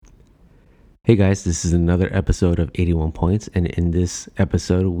Hey guys, this is another episode of 81 Points, and in this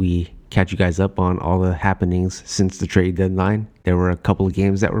episode, we catch you guys up on all the happenings since the trade deadline. There were a couple of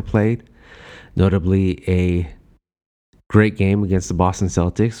games that were played, notably a great game against the Boston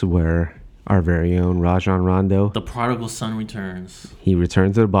Celtics where our very own Rajon Rondo, the prodigal son, returns. He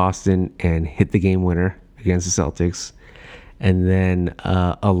returned to Boston and hit the game winner against the Celtics. And then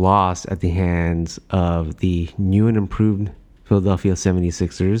a loss at the hands of the new and improved Philadelphia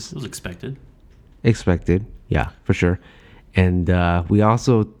 76ers. It was expected. Expected, yeah, for sure. And we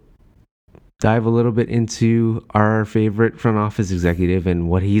also dive a little bit into our favorite front office executive and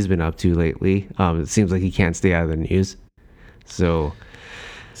what he's been up to lately. It seems like he can't stay out of the news. So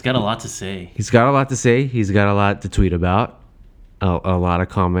he's got a lot to say. He's got a lot to tweet about. A lot of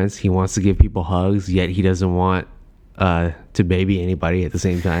comments. He wants to give people hugs, yet he doesn't want to baby anybody at the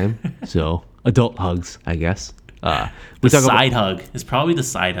same time. So adult hugs, I guess. The side hug. It's probably the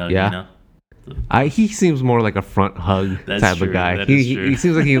side hug, yeah. You know? He seems more like a front hug type of guy. He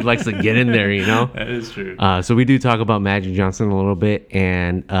seems like he likes to get in there, you know? That is true. So we do talk about Magic Johnson a little bit,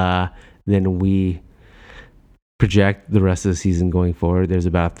 and then we project the rest of the season going forward. There's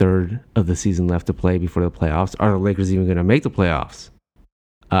about a third of the season left to play before the playoffs. Are the Lakers even going to make the playoffs?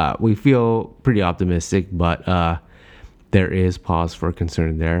 We feel pretty optimistic, but there is pause for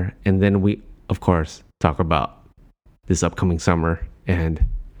concern there. And then we, of course, talk about this upcoming summer and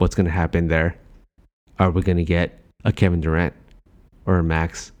what's going to happen there. Are we going to get a Kevin Durant or a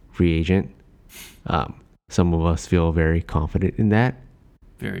Max free agent? Some of us feel very confident in that.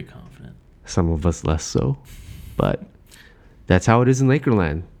 Very confident. Some of us less so. But that's how it is in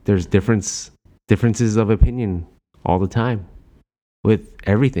Lakerland. There's differences of opinion all the time with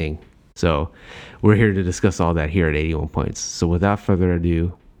everything. So we're here to discuss all that here at 81 Points. So without further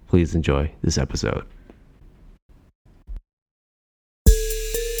ado, please enjoy this episode.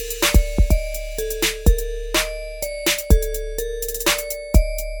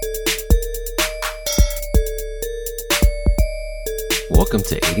 Welcome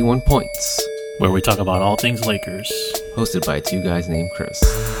to 81 Points, where we talk about all things Lakers. Hosted by two guys named Chris.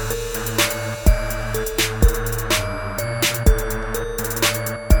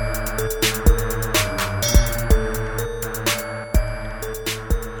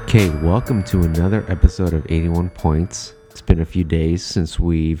 Okay, welcome to another episode of 81 Points. It's been a few days since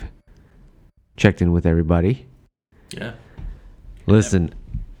we've checked in with everybody. Yeah. Listen,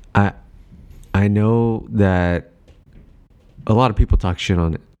 I know that a lot of people talk shit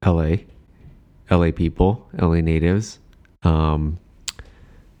on LA people, LA natives.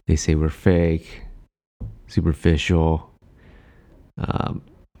 They say we're fake, superficial,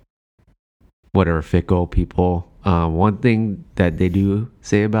 whatever, fickle people. One thing that they do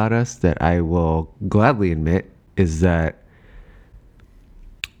say about us that I will gladly admit is that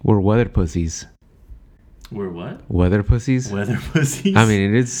we're weather pussies. We're what? Weather pussies? Weather pussies? I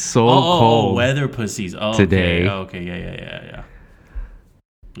mean, it is so cold. Oh, weather pussies. Oh, today. Okay. Yeah.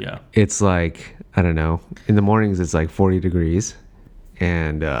 Yeah. It's like, I don't know. In the mornings, it's like 40 degrees.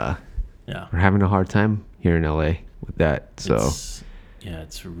 And yeah, we're having a hard time here in LA with that. So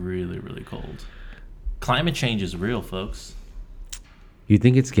it's really, really cold. Climate change is real, folks. You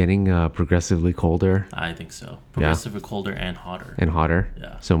think it's getting progressively colder? I think so. Progressively colder and hotter.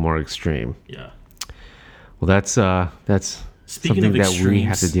 Yeah. So more extreme. Yeah. Well, that's Speaking something of that we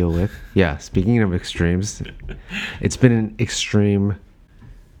have to deal with. Yeah. Speaking of extremes, it's been an extreme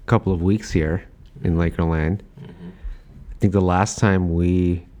couple of weeks here in Lakerland. Mm-hmm. I think the last time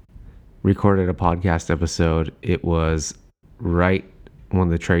we recorded a podcast episode, it was right when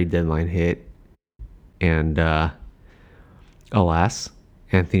the trade deadline hit. And alas,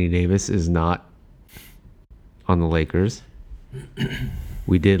 Anthony Davis is not on the Lakers.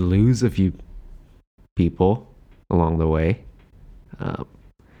 We did lose a few people along the way.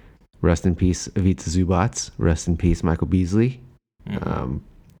 Rest in peace, Ivica Zubac. Rest in peace, Michael Beasley. Mm-hmm.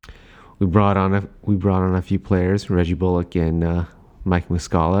 We brought on a few players, Reggie Bullock and Mike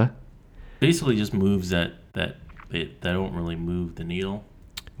Muscala. Basically, just moves that don't really move the needle.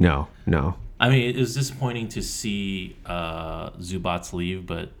 No. I mean, it was disappointing to see Zubac leave,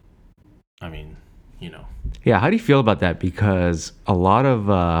 but I mean, you know. Yeah, how do you feel about that? Because a lot of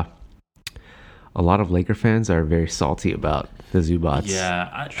Laker fans are very salty about the Zubac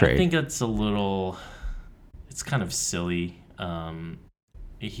trade. I think it's kind of silly.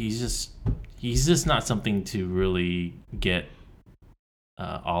 He's just not something to really get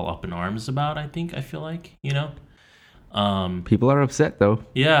all up in arms about. I feel like, you know. People are upset though.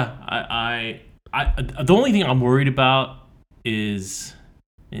 Yeah, I the only thing I'm worried about is,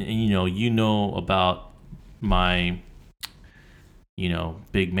 and you know about my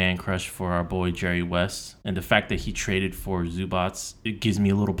big man crush for our boy Jerry West, and the fact that he traded for Zubats, it gives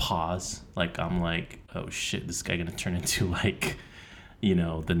me a little pause. Like I'm like, oh shit, this guy gonna turn into like,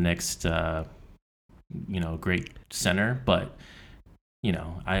 the next, great center. But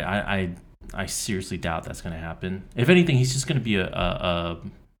I seriously doubt that's gonna happen. If anything, he's just gonna be a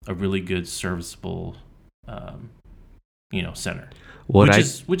really good serviceable, center,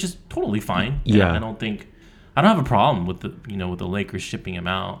 which is totally fine. Yeah, I don't have a problem with the Lakers shipping him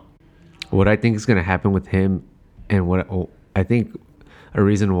out. What I think is going to happen with him, and what I think a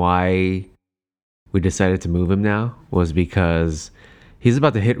reason why we decided to move him now was because he's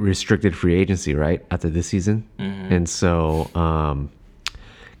about to hit restricted free agency, right, after this season. Mm-hmm. And so,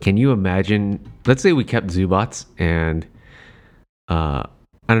 can you imagine? Let's say we kept Zubats, and I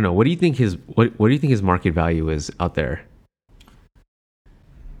don't know. What do you think what do you think his market value is out there?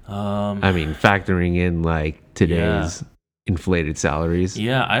 I mean, factoring in like today's inflated salaries.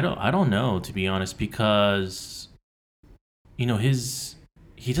 Yeah, I don't know, to be honest, because he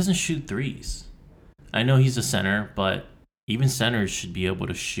doesn't shoot threes. I know he's a center, but even centers should be able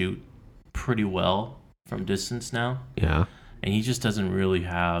to shoot pretty well from distance now. Yeah. And he just doesn't really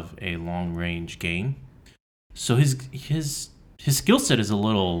have a long range game. So his skill set is a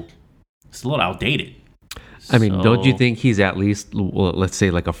little outdated. I mean, don't you think he's at least, well, let's say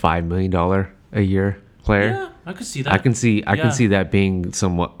like a $5 million a year player? Yeah, I could see that. I can see that being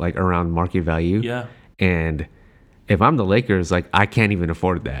somewhat like around market value. Yeah. And if I'm the Lakers, like I can't even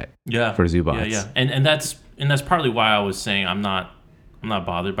afford that. Yeah. For Zubats. Yeah. And that's partly why I was saying I'm not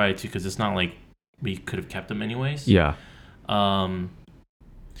bothered by it too, because it's not like we could have kept him anyways. Yeah. But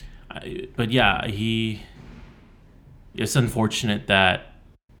yeah, it's unfortunate that,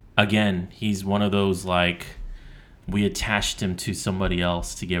 again, he's one of those, like, we attached him to somebody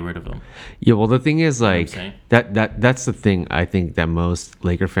else to get rid of him. Yeah, well, the thing is, like, that's the thing I think that most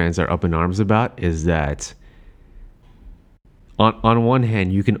Laker fans are up in arms about, is that on one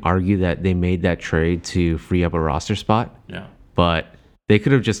hand, you can argue that they made that trade to free up a roster spot. Yeah. But they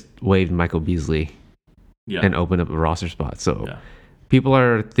could have just waived Michael Beasley and opened up a roster spot. So people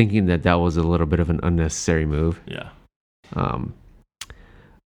are thinking that was a little bit of an unnecessary move. Yeah.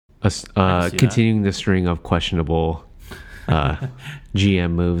 Continuing the string of questionable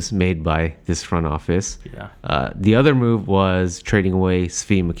GM moves made by this front office. Yeah. The other move was trading away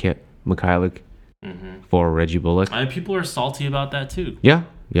Svi Mikhailiuk for Reggie Bullock. People are salty about that too. Yeah.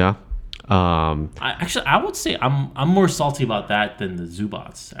 I would say I'm more salty about that than the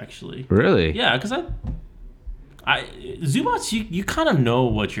Zubats, actually. Really? Yeah, because Zubats, you kind of know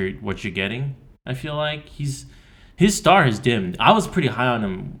what you're getting. I feel like his star has dimmed. I was pretty high on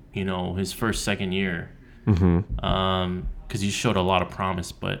him, his second year, because he showed a lot of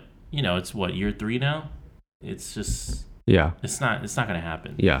promise. But it's what, year 3 now. It's just it's not gonna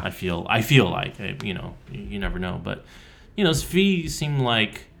happen. Yeah, I feel like you never know, but Svi seemed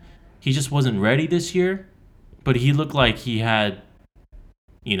like he just wasn't ready this year, but he looked like he had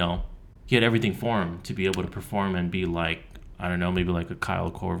everything for him to be able to perform and be like, I don't know, maybe like a Kyle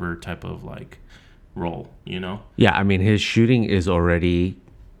Korver type of like role, Yeah, I mean, his shooting is already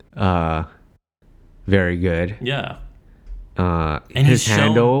very good. Yeah. And his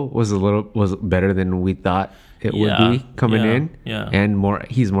handle was better than we thought it would be coming in. Yeah. And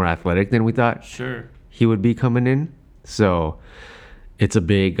he's more athletic than we thought. Sure. He would be coming in. So it's a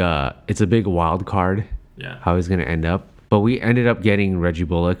big wild card. Yeah. How he's going to end up. But we ended up getting Reggie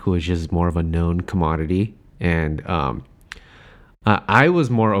Bullock, who is just more of a known commodity. And I was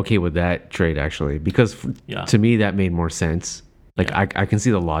more okay with that trade, actually, because to me that made more sense. Like I can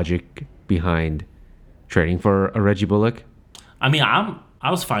see the logic behind trading for a Reggie Bullock. I mean, I'm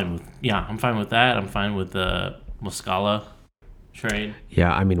fine with that. I'm fine with the Muscala trade.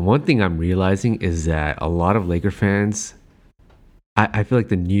 Yeah, I mean, one thing I'm realizing is that a lot of Laker fans, I feel like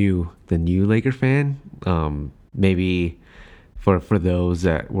the new Laker fan, maybe for those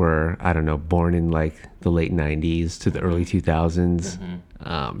that were, I don't know, born in like the late 90s to the early 2000s,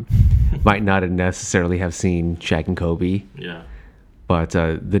 might not have necessarily have seen Shaq and Kobe. Yeah. But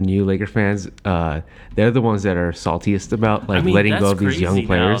the new Laker fans, they're the ones that are saltiest about letting go of these young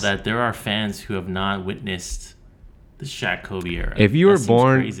players. That there are fans who have not witnessed the Shaq Kobe era. If you were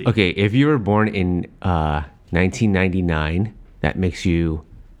born, if you were born in 1999, that makes you're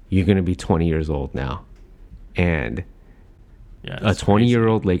going to be 20 years old now, and a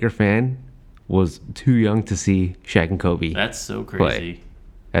 20-year-old Laker fan was too young to see Shaq and Kobe. That's so crazy. Play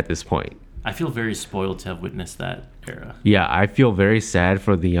at this point. I feel very spoiled to have witnessed that era. Yeah, I feel very sad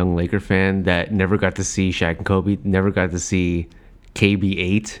for the young Laker fan that never got to see Shaq and Kobe, never got to see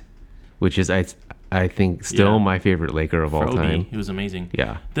KB8, which is I think still my favorite Laker of all time. He was amazing.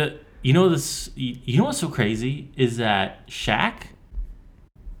 Yeah. You know what's so crazy is that Shaq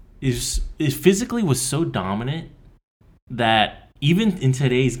is physically was so dominant that even in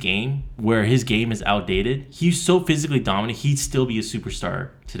today's game, where his game is outdated, he's so physically dominant, he'd still be a superstar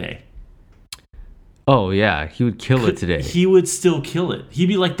today. Oh yeah, he would kill it today. He would still kill it. He'd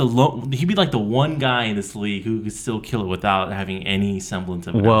be like the one guy in this league who could still kill it without having any semblance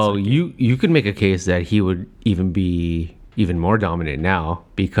of. Well, you could make a case that he would even be even more dominant now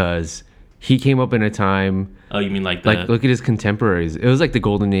because he came up in a time. Oh, you mean like look at his contemporaries? It was like the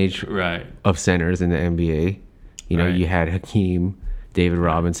golden age right. of centers in the NBA. You know, you had Hakeem, David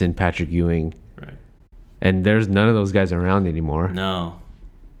Robinson, Patrick Ewing, right, and there's none of those guys around anymore. No.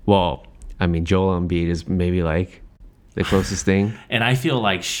 Well, I mean, Joel Embiid is maybe like the closest thing. And I feel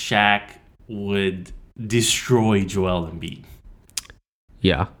like Shaq would destroy Joel Embiid.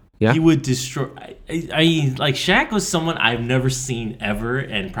 Yeah. Yeah. He would destroy. I mean, like Shaq was someone I've never seen ever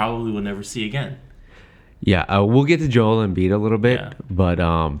and probably will never see again. Yeah. We'll get to Joel Embiid a little bit, Yeah.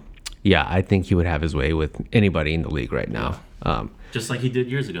 but yeah, I think he would have his way with anybody in the league right now. Just like he did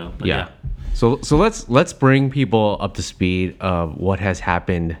years ago. But yeah. So let's bring people up to speed of what has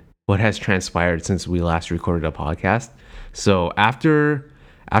happened, what has transpired since we last recorded a podcast. So after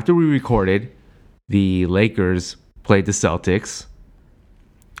we recorded, the Lakers played the Celtics.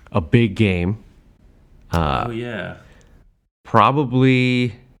 A big game. Oh yeah.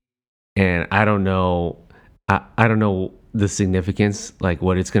 Probably, and I don't know. I don't know the significance, like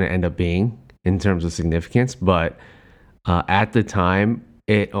what it's going to end up being in terms of significance, but at the time,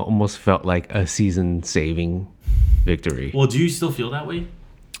 it almost felt like a season-saving victory. Well, do you still feel that way?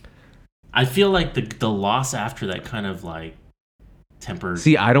 I feel like the loss after that kind of like tempered.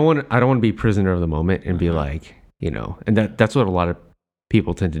 See, I don't want to be prisoner of the moment and be like, you know, and that's what a lot of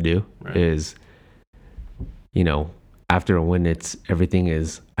people tend to do is, you know, after a win, everything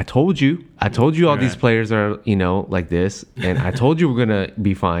is, I told you all these players are, you know, like this, and I told you we're going to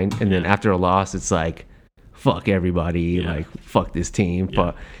be fine. And then after a loss, it's like, fuck everybody, like, fuck this team,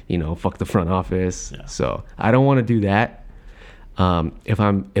 fuck, you know, fuck the front office. Yeah. So I don't want to do that. If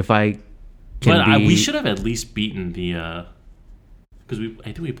I can we should have at least beaten the, because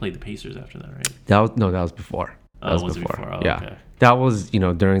I think we played the Pacers after that, right? That was before. Was it before? Oh, yeah. Okay. That was, you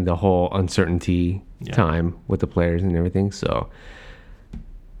know, during the whole uncertainty time with the players and everything. So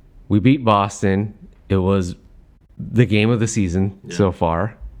we beat Boston. It was the game of the season so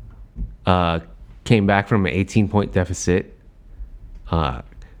far. Came back from an 18-point deficit. You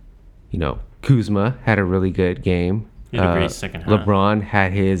know, Kuzma had a really good game. He had a great second half. LeBron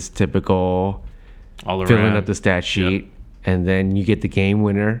had his typical all filling around up the stat sheet. Yep. And then you get the game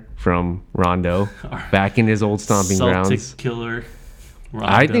winner from Rondo back in his old stomping grounds. Celtic killer.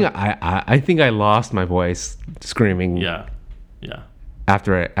 Rondo. I think I lost my voice screaming. Yeah.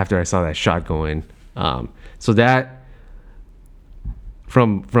 After I saw that shot go in. So that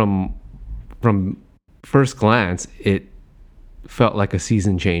from first glance, it felt like a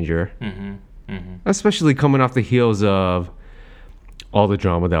season changer. Especially coming off the heels of all the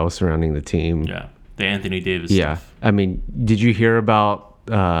drama that was surrounding the team. Yeah. The Anthony Davis stuff. I mean, did you hear about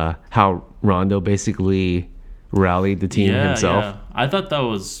how Rondo basically rallied the team himself? Yeah. I thought that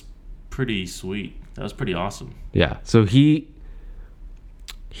was pretty sweet. That was pretty awesome. Yeah. So he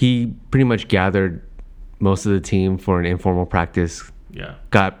pretty much gathered most of the team for an informal practice. Yeah.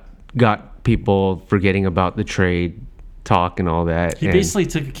 Got people forgetting about the trade talk and all that. He basically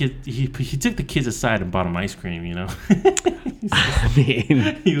took a kid. He took the kids aside and bought them ice cream. You know. I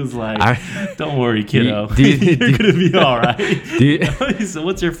mean, he was like, "Don't worry, kiddo. You're gonna be all right." So,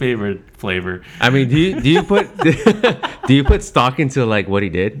 what's your favorite flavor? I mean, do you put stock into like what he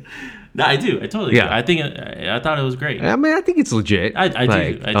did? No, I do. I totally do. I thought it was great. I mean, I think it's legit. I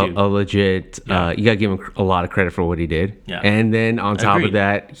do. A legit. You got to give him a lot of credit for what he did. Yeah. And then on top of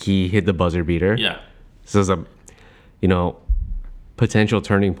that, he hit the buzzer beater. Yeah. So it's a, you know, potential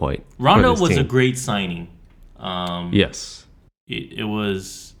turning point. Rondo was a great signing. Yes. It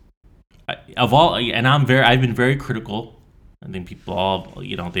was of all, and I've been very critical. I think people all,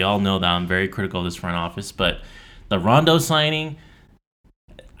 you know, they all know that I'm very critical of this front office, but the Rondo signing,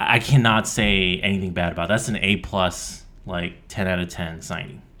 I cannot say anything bad about. That's an A+, like 10 out of 10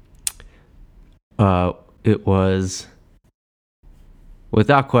 signing. It was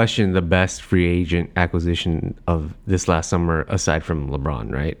without question the best free agent acquisition of this last summer, aside from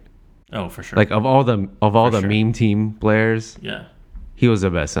LeBron, right? Oh, for sure. Like of all the meme team players, he was the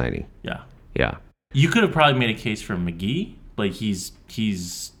best signing. Yeah. You could have probably made a case for McGee, but he's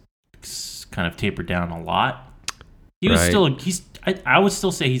kind of tapered down a lot. He was still I would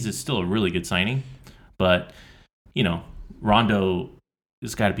still say he's still a really good signing. But Rondo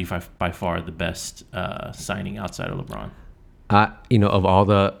has got to be by far the best signing outside of LeBron. Of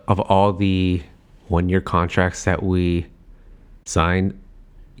all the 1-year contracts that we signed,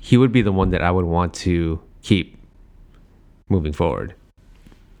 he would be the one that I would want to keep moving forward.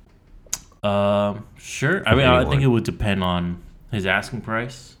 Sure. I mean, I think it would depend on his asking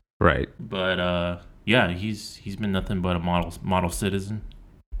price. Right. But yeah, he's been nothing but a model citizen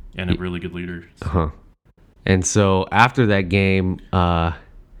and a really good leader. And so after that game,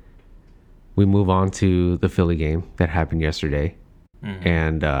 we move on to the Philly game that happened yesterday,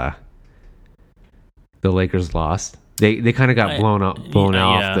 and the Lakers lost. They kind of got blown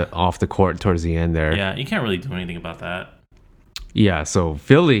off the court towards the end there. Yeah, you can't really do anything about that. Yeah, so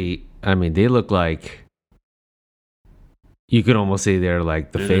Philly, I mean, they look like you could almost say they're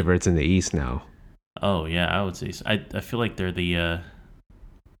like the favorites in the East now. Oh yeah, I would say so. I feel like they're the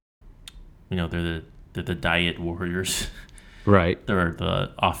they're the diet warriors. Right. They're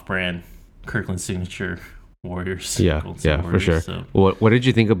the off-brand Kirkland signature warriors. Yeah, warriors, for sure. So. What did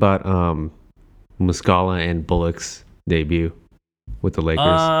you think about Muscala and Bullock's debut with the Lakers?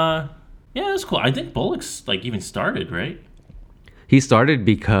 Yeah, that's cool. I think Bullock's even started, right? He started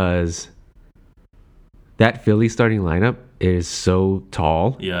because that Philly starting lineup is so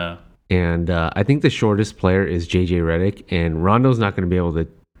tall. Yeah. And I think the shortest player is JJ Redick, and Rondo's not going to be able to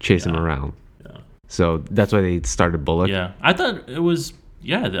chase him around. Yeah. So that's why they started Bullock. Yeah. I thought it was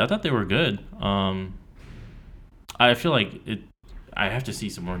I thought they were good. I feel like I have to see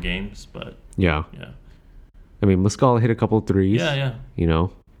some more games, but yeah. I mean, Muscala hit a couple threes. Yeah.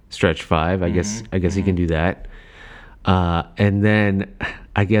 Stretch 5. I guess he can do that. And then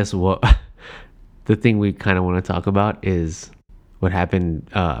I guess the thing we kind of want to talk about is what happened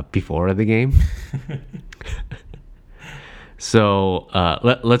before the game. So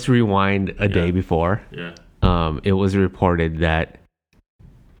let's rewind a day before. Yeah. It was reported that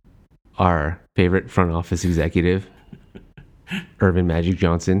our favorite front office executive, Earvin Magic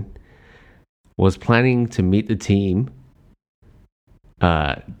Johnson, was planning to meet the team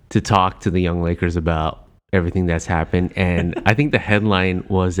to talk to the young Lakers about everything that's happened. And I think the headline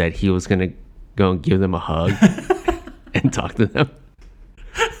was that he was going to go and give them a hug and talk to them.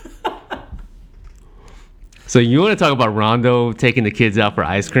 So you want to talk about Rondo taking the kids out for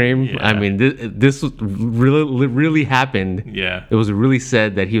ice cream? Yeah. I mean, this really happened. Yeah. It was really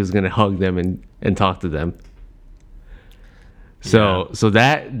said that he was going to hug them and talk to them. So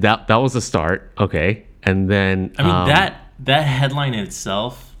that was the start. Okay. And then I mean that headline in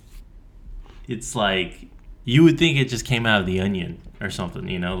itself, it's like you would think it just came out of The Onion or something,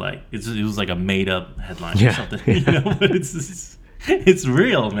 like it was like a made up headline or something, but it's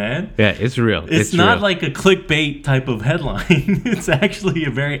real, man. Yeah, it's real. It's not real. Like a clickbait type of headline. It's actually a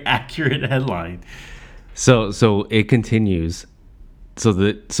very accurate headline. So it continues.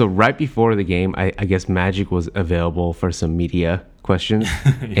 So right before the game, I guess Magic was available for some media questions,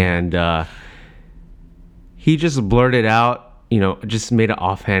 and he just blurted out, just made an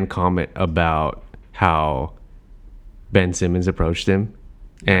offhand comment about how Ben Simmons approached him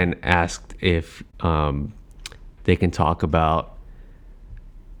and asked if they can talk about,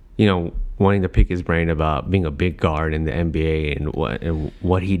 wanting to pick his brain about being a big guard in the NBA and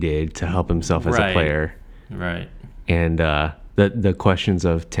what he did to help himself as a player. Right. And the questions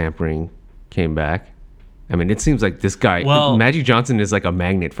of tampering came back. I mean, it seems like this guy, Magic Johnson, is like a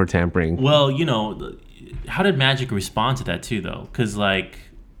magnet for tampering. Well, how did Magic respond to that too, though? Because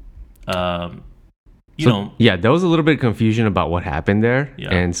yeah, there was a little bit of confusion about what happened there. Yeah.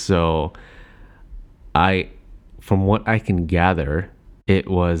 And so from what I can gather, it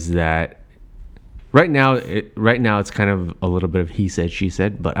was that right now it's kind of a little bit of he said, she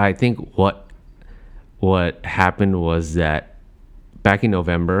said, but I think what happened was that back in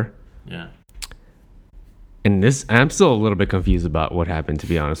November, and I'm still a little bit confused about what happened, to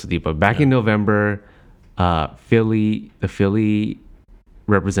be honest with you, but back in November, the Philly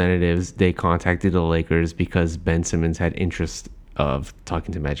representatives, they contacted the Lakers because Ben Simmons had interest of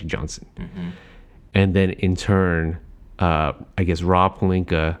talking to Magic Johnson. Mm-hmm. And then in turn, I guess Rob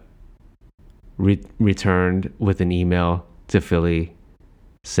Pelinka returned with an email to Philly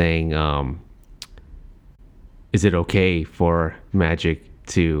saying, is it okay for Magic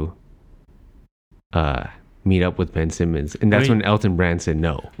to meet up with Ben Simmons? And that's when Elton Brand said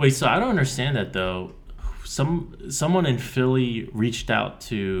no. Wait, so I don't understand that, though. Someone in Philly reached out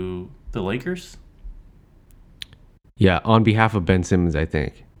to the Lakers? Yeah, on behalf of Ben Simmons, I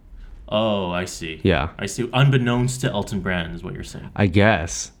think. Oh, I see. Yeah. I see. Unbeknownst to Elton Brand is what you're saying. I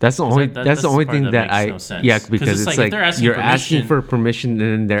guess that's the only that's the only part thing that makes no sense. yeah, because it's it's like if they're asking you're permission, asking for permission and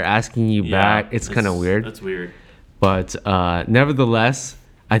then they're asking you back. It's kind of weird. That's weird. But nevertheless,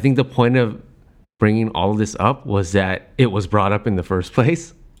 I think the point of bringing all of this up was that it was brought up in the first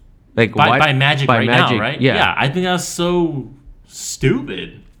place. Like by Magic now, right? Yeah. I think that's so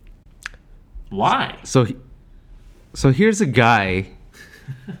stupid. Why? So here's a guy.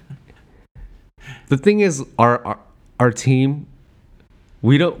 The thing is, our team,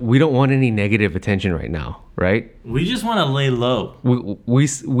 we don't want any negative attention right now, right? We just want to lay low.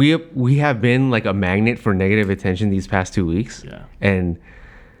 We have been like a magnet for negative attention these past 2 weeks. Yeah.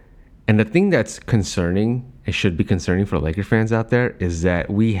 And the thing that's concerning, it should be concerning for Laker fans out there, is that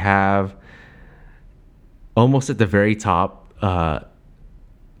we have almost at the very top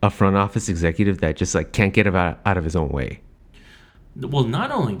a front office executive that just like can't get out of his own way. Well,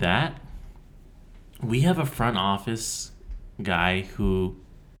 not only that, we have a front office guy who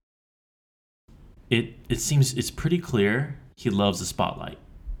it seems it's pretty clear he loves the spotlight.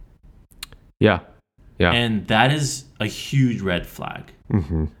 Yeah. And that is a huge red flag.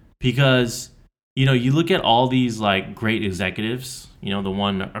 Mm-hmm. Because, you look at all these like great executives, the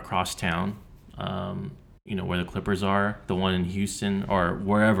one across town, where the Clippers are, the one in Houston or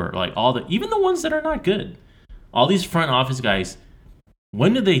wherever, like even the ones that are not good, all these front office guys,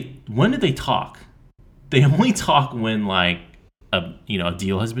 when did they talk? They only talk when like a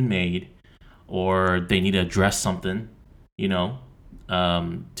deal has been made or they need to address something, to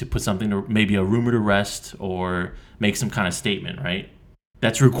put something to maybe a rumor to rest or make some kind of statement, right?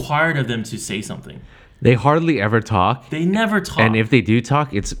 That's required of them to say something. They hardly ever talk. They never talk. And if they do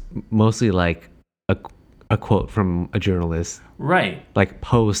talk, it's mostly like a quote from a journalist. Right. Like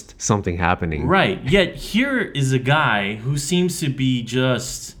post something happening. Right. Yet here is a guy who seems to be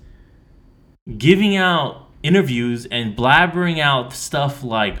just giving out interviews and blabbering out stuff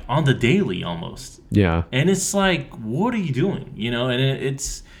like on the daily almost. Yeah. And it's like, what are you doing? And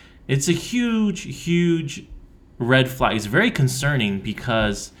it's a huge red flag. It's very concerning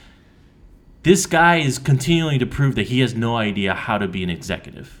because this guy is continuing to prove that he has no idea how to be an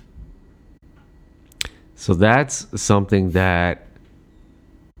executive. So that's something that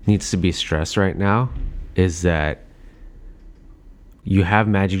needs to be stressed right now, is that you have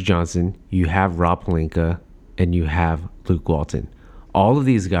Magic Johnson, you have Rob Pelinka, and you have Luke Walton. All of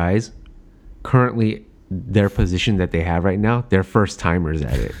these guys, currently, their position that they have right now, they're first timers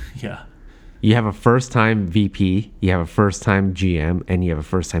at it. Yeah. You have a first-time VP, you have a first-time GM, and you have a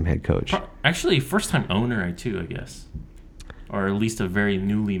first-time head coach. Actually, first-time owner, too, I guess. Or at least a very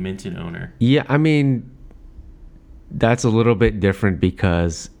newly minted owner. Yeah, I mean, that's a little bit different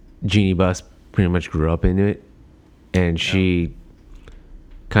because Jeannie Buss pretty much grew up in it, and she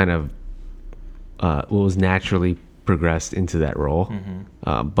kind of was naturally progressed into that role.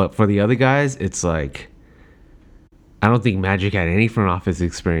 Mm-hmm. But for the other guys, it's like, I don't think Magic had any front office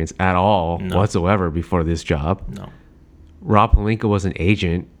experience at all whatsoever before this job. No. Rob Pelinka was an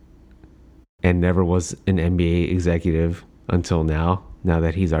agent and never was an NBA executive until now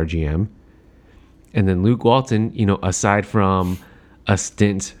that he's our GM. And then Luke Walton, aside from a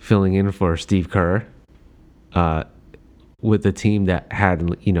stint filling in for Steve Kerr, with a team that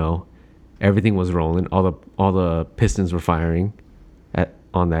had, everything was rolling, all the Pistons were firing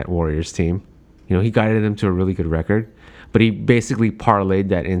on that Warriors team. He guided them to a really good record, but he basically parlayed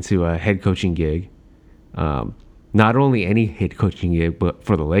that into a head coaching gig. Not only any head coaching gig, but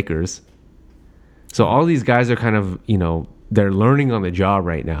for the Lakers. So all these guys are kind of, they're learning on the job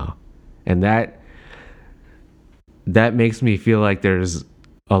right now. And that makes me feel like there's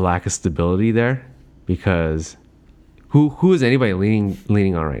a lack of stability there, because who is anybody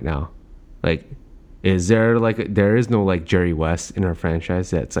leaning on right now? Like, there is no like Jerry West in our franchise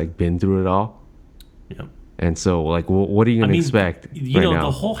that's like been through it all. Yep. And so, like, what are you going to expect right now?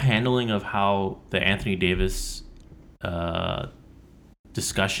 The whole handling of how the Anthony Davis trade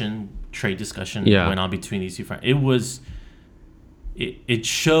discussion went on between these two friends, it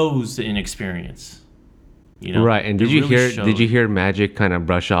shows the inexperience. Right. And did you hear Magic kind of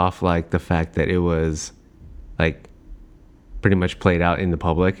brush off like the fact that it was like pretty much played out in the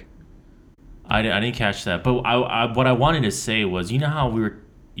public? I didn't catch that, but what I wanted to say was, how we were,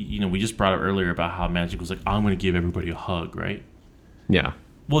 we just brought up earlier about how Magic was like, I'm going to give everybody a hug, right? Yeah.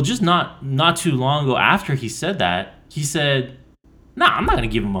 Well, just not too long ago after he said that, he said, nah, I'm not going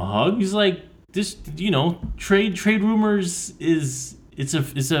to give him a hug. He's like, this, trade rumors it's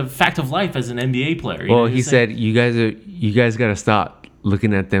a fact of life as an NBA player. Well, he said, you guys got to stop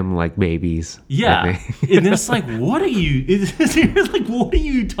looking at them like babies. Yeah, and it's like, what are you? It's like, what are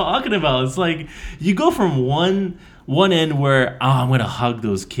you talking about? It's like you go from one end where I'm gonna hug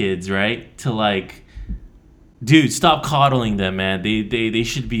those kids, right, to like, dude, stop coddling them, man. They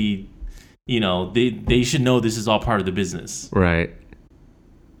should be, they should know this is all part of the business. Right.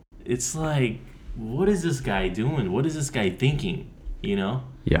 It's like, what is this guy doing? What is this guy thinking?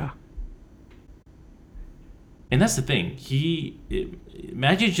 Yeah. And that's the thing.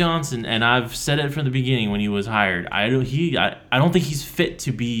 Magic Johnson, and I've said it from the beginning when he was hired. I don't think he's fit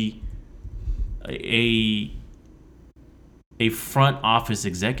to be a front office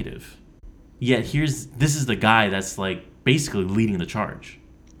executive. Yet this is the guy that's like basically leading the charge.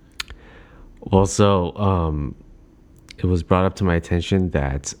 Well, so it was brought up to my attention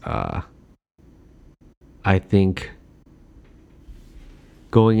that I think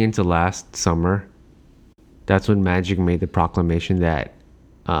going into last summer, that's when Magic made the proclamation that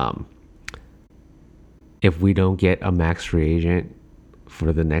if we don't get a max free agent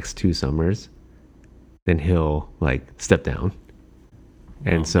for the next 2 summers, then he'll like step down.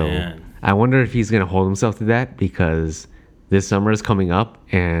 And man. I wonder if he's going to hold himself to that, because this summer is coming up,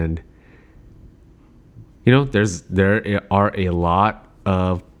 and there are a lot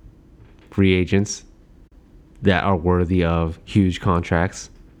of free agents that are worthy of huge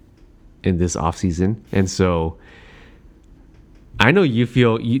contracts in this offseason. And so I know do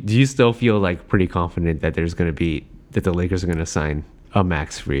you still feel like pretty confident that that the Lakers are going to sign a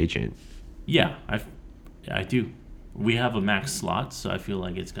max free agent? Yeah, I do. We have a max slot, so I feel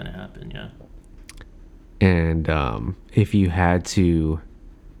like it's going to happen, yeah. And if you had to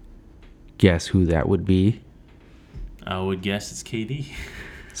guess who that would be? I would guess it's KD.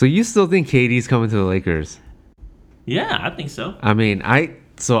 So you still think KD's coming to the Lakers? Yeah, I think so. I mean, I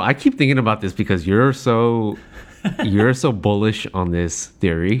keep thinking about this because you're so bullish on this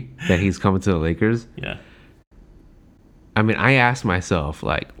theory that he's coming to the Lakers. Yeah. I mean, I asked myself,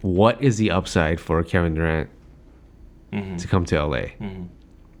 like, what is the upside for Kevin Durant to come to LA? Mm-hmm.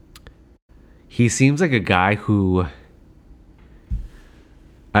 He seems like a guy who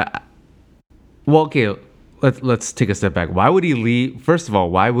okay, let's take a step back. Why would he leave? First of all,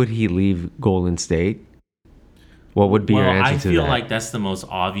 why would he leave Golden State? What would be your answer to that? I feel like that's the most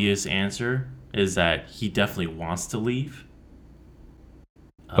obvious answer, is that he definitely wants to leave.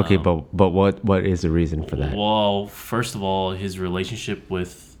 Okay, but what is the reason for that? Well, first of all, his relationship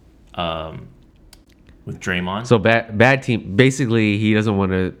with Draymond. So bad team. Basically, he doesn't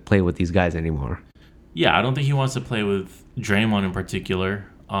want to play with these guys anymore. Yeah, I don't think he wants to play with Draymond in particular.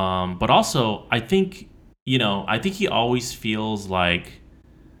 But also, I think he always feels like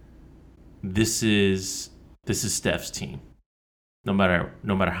this is Steph's team, no matter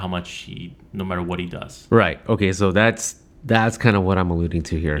what he does. Right. Okay. So that's kind of what I'm alluding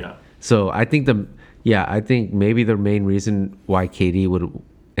to here. Yeah. So I think maybe the main reason why KD would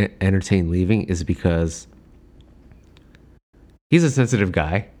entertain leaving is because he's a sensitive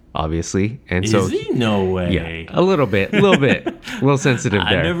guy, obviously, and is he? No way. Yeah, a little bit, a little sensitive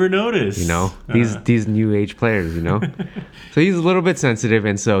there. I never noticed. These new age players, So he's a little bit sensitive,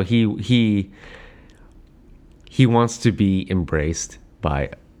 and so he wants to be embraced by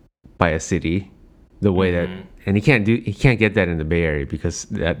a city the way that, and he can't get that in the Bay Area because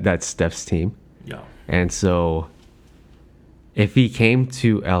that's Steph's team. Yeah. And so if he came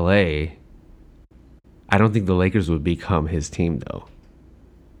to LA, I don't think the Lakers would become his team though.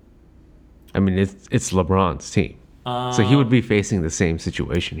 I mean, it's LeBron's team. So he would be facing the same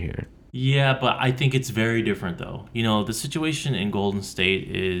situation here. Yeah, but I think it's very different though. The situation in Golden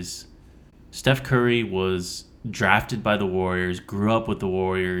State is Steph Curry was drafted by the Warriors, grew up with the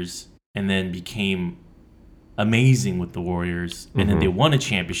Warriors, and then became amazing with the Warriors, and then they won a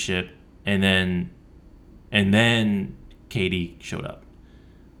championship, and then KD showed up.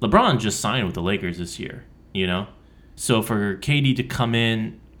 LeBron just signed with the Lakers this year, so for KD to come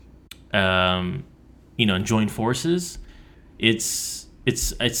in, and join forces, it's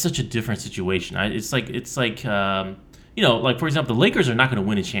such a different situation. It's like like for example, the Lakers are not going to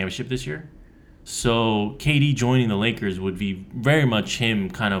win a championship this year. So KD joining the Lakers would be very much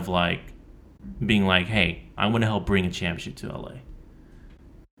him kind of like being like, hey, I'm going to help bring a championship to LA.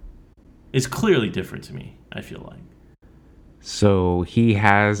 It's clearly different to me, I feel like. So he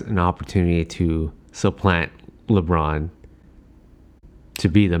has an opportunity to supplant LeBron to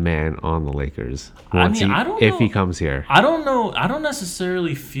be the man on the Lakers if he comes here. I don't know. I don't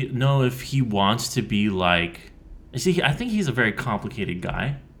necessarily know if he wants to be like... See, I think he's a very complicated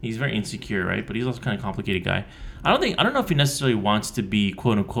guy. He's very insecure, right? But he's also kind of a complicated guy. I don't know if he necessarily wants to be,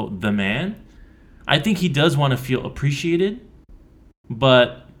 quote unquote, the man. I think he does want to feel appreciated,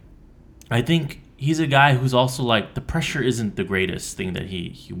 But I think he's a guy who's also like the pressure isn't the greatest thing that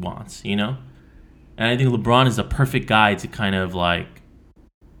he wants, you know? And I think LeBron is the perfect guy to kind of like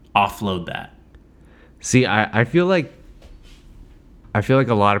offload that. See, I feel like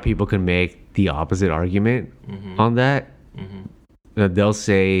a lot of people can make the opposite argument on that. That they'll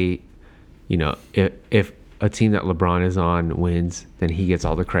say, you know, if a team that LeBron is on wins, then he gets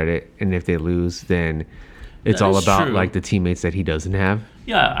all the credit, and if they lose, then it's That all is about true. like the teammates that he doesn't have.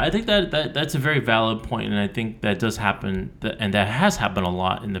 Yeah, I think that's a very valid point, and I think that does happen, and that has happened a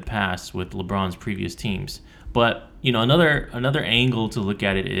lot in the past with LeBron's previous teams. But you know, another angle to look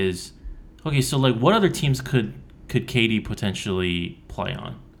at it is, okay, so like, what other teams could KD potentially play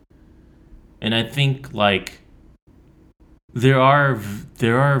on? And I think like there are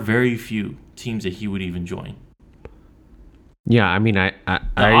very few teams that he would even join. Yeah, I mean, The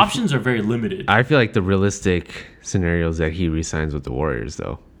options are very limited. I feel like the realistic scenario is that he resigns with the Warriors,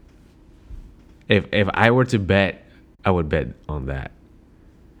 though. If I were to bet, I would bet on that.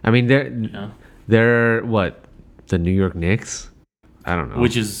 I mean, they're what, the New York Knicks? I don't know.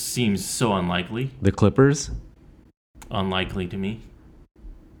 Which seems so unlikely. The Clippers? Unlikely to me.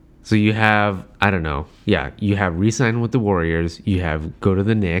 So you have, I don't know. Yeah, you have resign with the Warriors. You have go to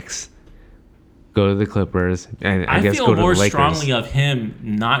the Knicks, go to the Clippers, and I guess feel go to the more Lakers. strongly of him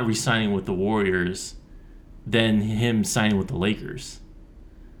not resigning with the Warriors than him signing with the Lakers.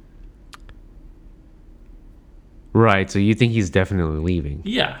 Right. So you think he's definitely leaving?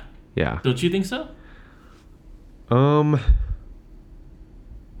 Yeah. Yeah. Don't you think so? I'm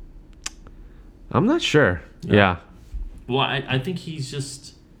not sure. Yeah. Well, I think he's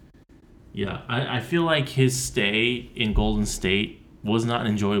just... Yeah, I feel like his stay in Golden State was not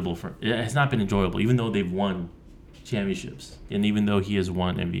enjoyable it has not been enjoyable, even though they've won championships and even though he has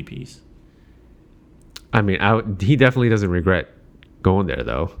won MVPs. I mean, he definitely doesn't regret going there,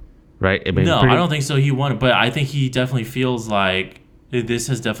 though, right? I mean, No, I don't think so. He won it, but I think he definitely feels like this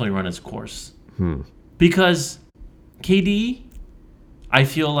has definitely run its course. Because KD, I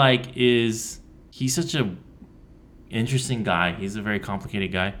feel like he's such a interesting guy. He's a very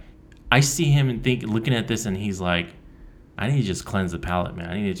complicated guy. I see him and looking at this, and he's like, I need to just cleanse the palate, man.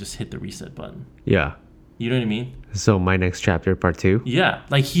 I need to just hit the reset button. Yeah. You know what I mean? So my next chapter, part 2? Yeah.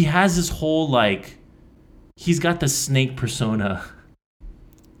 Like, he has this whole, like, he's got the snake persona.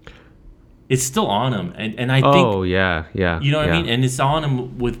 It's still on him. And I think... Oh, yeah. You know what I mean? And it's on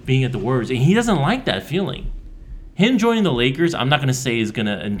him with being at the Warriors. And he doesn't like that feeling. Him joining the Lakers, I'm not going to say is going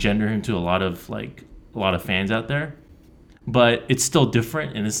to engender him to a lot of fans out there. But it's still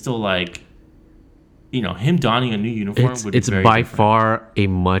different, and it's still like, you know, him donning a new uniform would be very by different. far a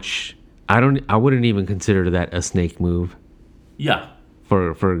much... I wouldn't even consider that a snake move. Yeah.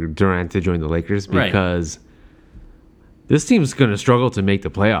 For Durant to join the Lakers, because this team's going to struggle to make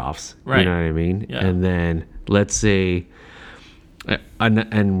the playoffs. Right. You know what I mean? Yeah. And then let's say,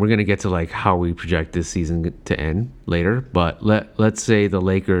 and we're going to get to like how we project this season to end later, but let's say the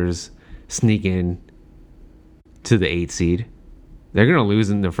Lakers sneak in to the 8th seed. They're going to lose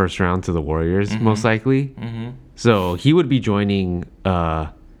in the first round to the Warriors, most likely. So he would be joining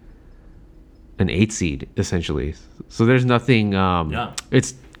an 8th seed, essentially. So there's nothing...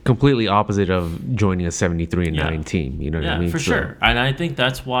 It's completely opposite of joining a 73-9 team. You know what I mean? Yeah, for sure. And I think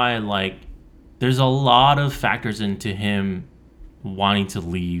that's why, like, there's a lot of factors into him wanting to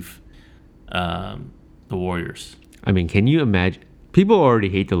leave the Warriors. I mean, can you imagine? People already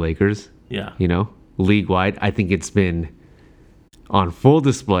hate the Lakers. Yeah. You know? League-wide. I think it's been on full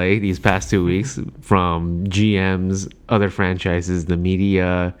display these past 2 weeks from GMs, other franchises, the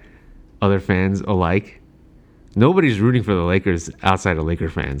media, other fans alike. Nobody's rooting for the Lakers outside of Laker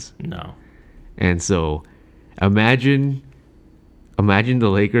fans. No. And so imagine the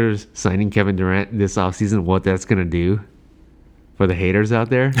Lakers signing Kevin Durant this offseason, what that's going to do for the haters out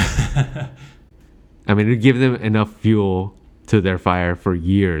there. I mean, it'd give them enough fuel to their fire for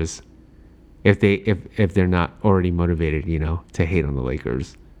years if they're not already motivated, you know, to hate on the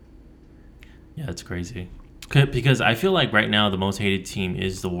Lakers. Yeah, it's crazy. Because I feel like right now the most hated team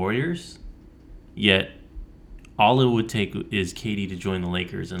is the Warriors, yet all it would take is KD to join the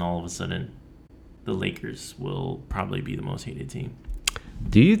Lakers, and all of a sudden the Lakers will probably be the most hated team.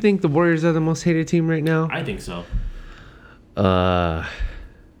 Do you think the Warriors are the most hated team right now? I think so.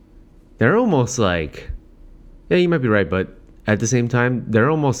 They're almost like... Yeah, you might be right, but at the same time,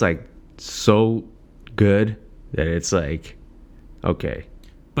 they're almost like so good that it's like, okay.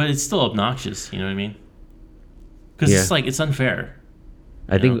 But it's still obnoxious, you know what I mean? Because it's like, it's unfair.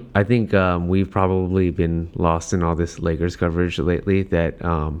 I think we've probably been lost in all this Lakers coverage lately, that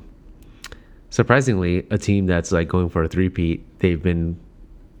surprisingly, a team that's like going for a three-peat, they've been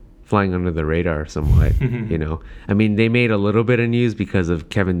flying under the radar somewhat. I mean, they made a little bit of news because of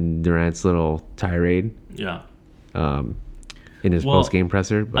Kevin Durant's little tirade. Yeah. In his post-game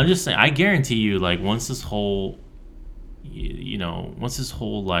presser. But I'm just saying, I guarantee you, like once this whole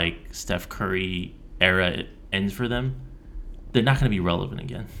like Steph Curry era ends for them, they're not going to be relevant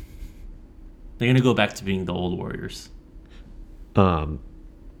again. They're going to go back to being the old Warriors. So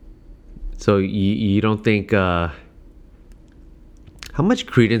you don't think? How much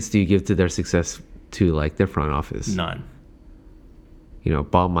credence do you give to their success to like their front office? None.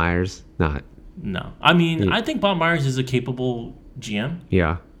 Bob Myers, not. No, I mean, I think Bob Myers is a capable GM.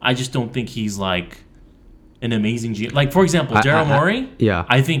 Yeah. I just don't think he's like an amazing GM. Like for example, Daryl Morey. Yeah.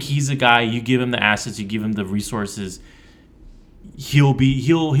 I think he's a guy. You give him the assets, you give him the resources. He'll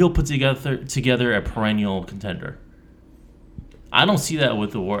put together a perennial contender. I don't see that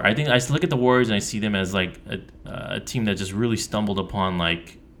with the Warriors. I think I look at the Warriors and I see them as like a team that just really stumbled upon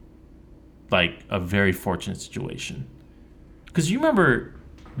like a very fortunate situation. Because you remember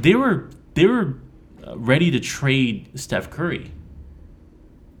they were ready to trade Steph Curry.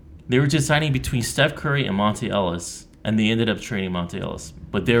 They were deciding between Steph Curry and Monte Ellis, and they ended up trading Monte Ellis.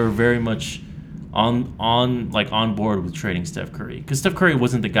 But they were very much on board with trading Steph Curry, because Steph Curry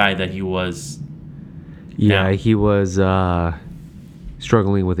wasn't the guy that he was. Yeah, now. He was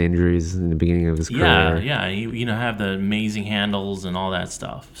struggling with injuries in the beginning of his career. Yeah. He have the amazing handles and all that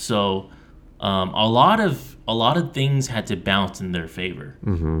stuff. So a lot of things had to bounce in their favor.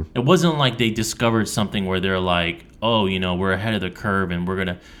 Mm-hmm. It wasn't like they discovered something where they're like, oh, we're ahead of the curve and we're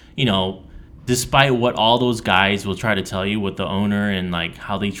gonna, despite what all those guys will try to tell you, with the owner and like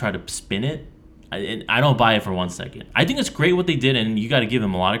how they try to spin it. I don't buy it for 1 second. I think it's great what they did, and you got to give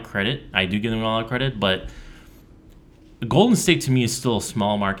them a lot of credit. I do give them a lot of credit, but Golden State to me is still a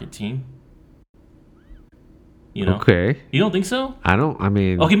small market team. Okay. You don't think so? I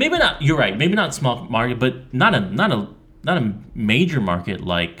mean. Okay, maybe not. You're right. Maybe not small market, but not a major market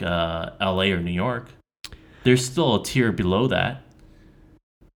like L.A. or New York. There's still a tier below that.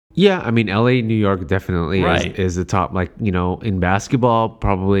 Yeah, I mean, LA, New York definitely Right. is the top. Like, in basketball,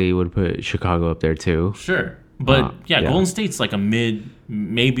 probably would put Chicago up there too. Sure. But yeah. Golden State's like a mid,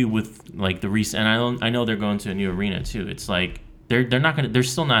 maybe with like the recent. And I know they're going to a new arena too. It's like they're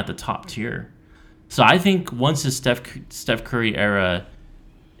still not at the top tier. So I think once the Steph Curry era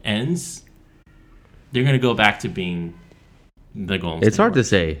ends, they're gonna go back to being the Golden State. It's hard to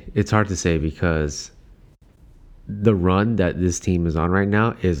say. It's hard to say because the run that this team is on right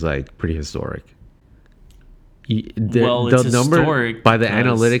now is like pretty historic. It's the number historic by the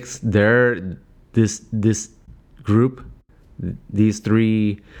because analytics, this group, these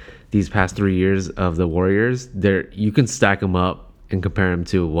past 3 years of the Warriors, you can stack them up and compare them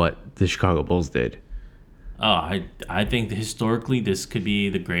to what the Chicago Bulls did. Oh, I think historically this could be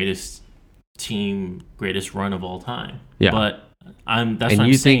the greatest run of all time. Yeah, but that's and what you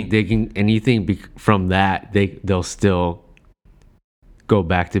I'm think saying. they can, and you think from that they'll still go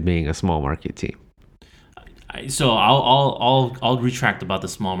back to being a small market team. So I'll retract about the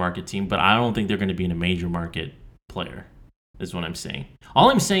small market team, but I don't think they're going to be in a major market player. Is what I'm saying.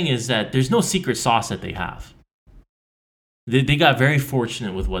 All I'm saying is that there's no secret sauce that they have. They got very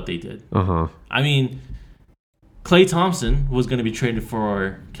fortunate with what they did. I mean, Klay Thompson was going to be traded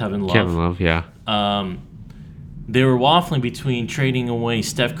for Kevin Love. Yeah. They were waffling between trading away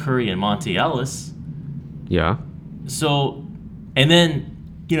Steph Curry and Monte Ellis. Yeah. So, and then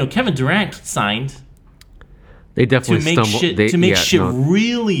Kevin Durant signed. They definitely to make shit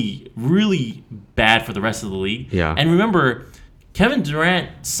really, really bad for the rest of the league. Yeah. And remember, Kevin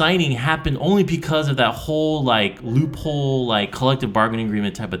Durant signing happened only because of that whole like loophole, like collective bargaining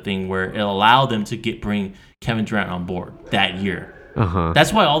agreement type of thing, where it allowed them to bring Kevin Durant on board that year.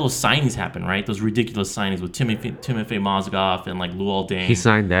 That's why all those signings happened, right? Those ridiculous signings with Timothy Mozgov and like Luol Deng. He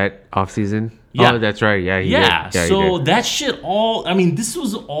signed that offseason? Yeah. Oh, that's right. Yeah, he did. Yeah, so he did. that shit this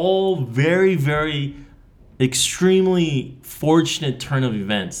was all very, very extremely fortunate turn of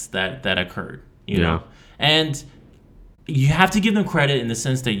events that occurred, you know? And you have to give them credit in the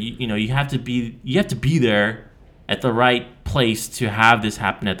sense that you have to be there at the right place to have this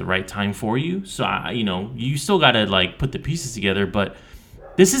happen at the right time for you. So you still got to like put the pieces together, but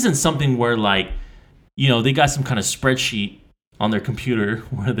this isn't something where like they got some kind of spreadsheet on their computer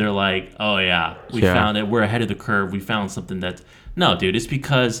where they're like, oh yeah, we found it, we're ahead of the curve, we found something that's no, dude. It's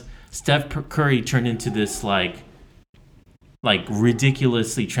because Steph Curry turned into this like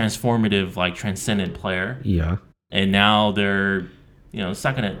ridiculously transformative, like transcendent player. Yeah. And now they're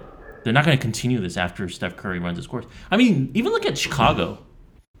not gonna continue this after Steph Curry runs his course. I mean, even look at Chicago.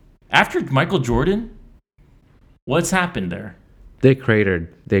 After Michael Jordan, what's happened there? They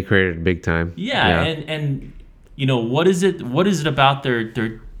cratered big time. Yeah. And what is it about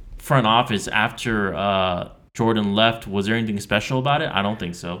their front office after Jordan left? Was there anything special about it? I don't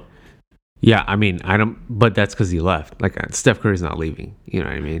think so. Yeah, I mean, I don't, but that's because he left. Like, Steph Curry's not leaving. You know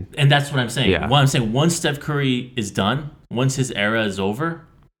what I mean? And that's what I'm saying. Yeah. What I'm saying, once Steph Curry is done, once his era is over,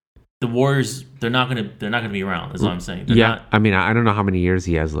 the Warriors, they're not gonna be around. That's what I'm saying. They're not, I mean, I don't know how many years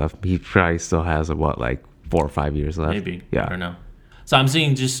he has left. He probably still has like 4 or 5 years left. maybe. Yeah. I don't know. So I'm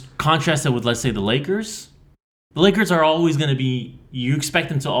saying, just contrast it with, let's say, the Lakers. The Lakers are always gonna be. You expect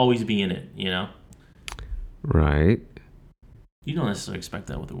them to always be in it. You know. Right. You don't necessarily expect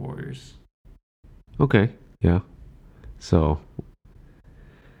that with the Warriors. Okay. Yeah. So.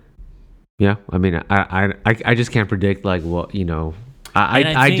 Yeah. I mean, I just can't predict like what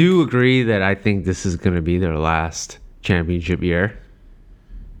I do agree that I think this is going to be their last championship year.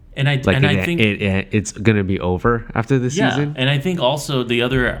 And I think it's going to be over after the season. And I think also the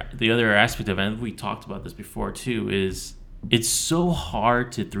other aspect of it, and we talked about this before too, is it's so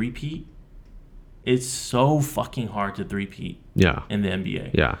hard to three-peat. It's so fucking hard to three-peat. Yeah. In the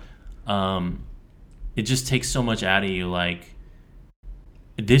NBA. Yeah. It just takes so much out of you. Like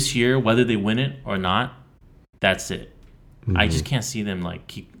this year, whether they win it or not, that's it. Mm-hmm. I just can't see them I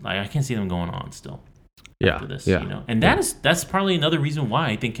can't see them going on still. Yeah. After this, yeah. And that's probably another reason why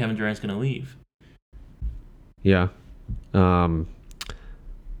I think Kevin Durant's going to leave. Yeah. But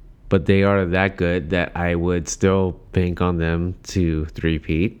they are that good that I would still bank on them to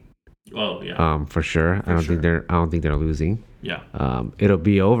three-peat. Oh yeah. For sure. I don't think they're losing. Yeah. It'll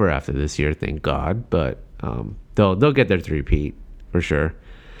be over after this year, thank God. But they'll get their three-peat for sure.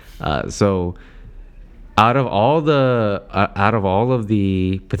 So out of all of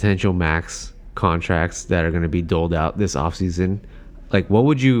the potential max contracts that are going to be doled out this offseason, like what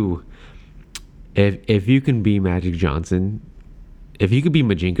would you, if you can be Magic Johnson, if you could be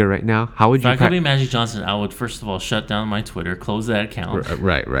Majinka right now, how would you? If I could be Magic Johnson, I would first of all shut down my Twitter, close that account.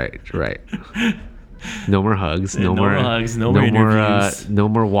 Right. No more hugs. No more hugs. No more interviews. No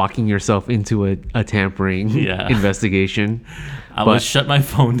more walking yourself into a tampering investigation. I would shut my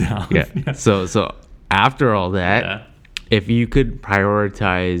phone down. Yeah. So after all that, if you could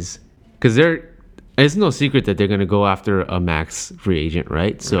prioritize, because it's no secret that they're going to go after a max free agent,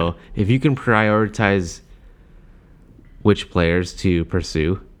 right? So if you can prioritize which players to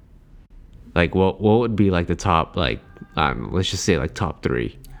pursue, like what would be like the top, like let's just say like top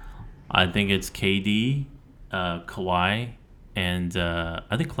 3. I think it's KD, Kawhi, and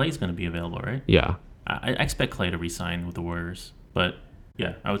I think Klay's going to be available, right? Yeah. I expect Klay to re-sign with the Warriors, but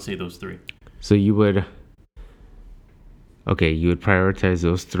yeah, I would say those 3. So you would prioritize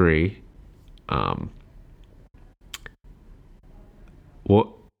those 3.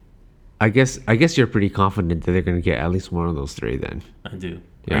 Well, I guess you're pretty confident that they're going to get at least one of those 3 then. I do.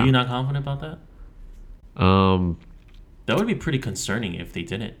 Yeah. Are you not confident about that? That would be pretty concerning if they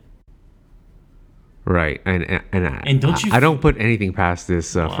didn't. Right, and don't you? I don't put anything past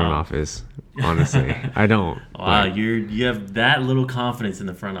this front office. Honestly, I don't. Wow, you have that little confidence in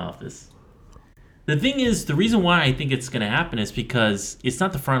the front office. The thing is, the reason why I think it's going to happen is because it's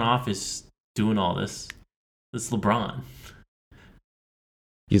not the front office doing all this. It's LeBron.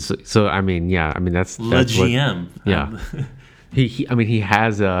 So I mean, that's GM. He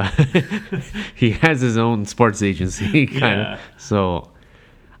has he has his own sports agency kind of. So.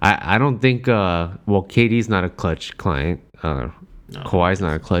 I don't think KD's not a clutch client. No. Kawhi's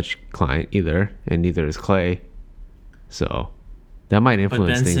not a clutch client either, and neither is Klay. So that might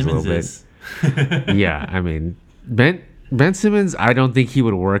influence things Simmons a little bit. Yeah, I mean Ben Simmons, I don't think he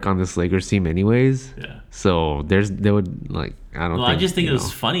would work on this Lakers team anyways. Yeah. So there would like I don't. Well, I just think it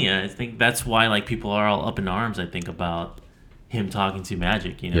was funny. I think that's why like people are all up in arms. I think about him talking to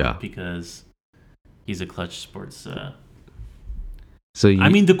Magic, because he's a clutch sports. So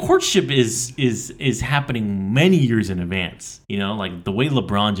the courtship is happening many years in advance. Like the way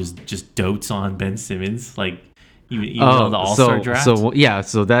LeBron just dotes on Ben Simmons, like even though the All-Star draft.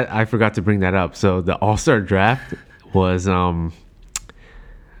 So that I forgot to bring that up. So the All-Star draft was LeBron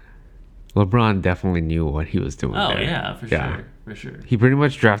definitely knew what he was doing. Oh there. Yeah, for sure. He pretty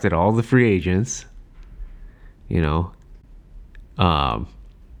much drafted all the free agents.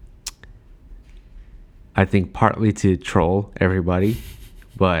 I think partly to troll everybody,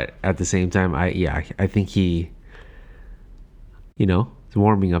 but at the same time, I think he, is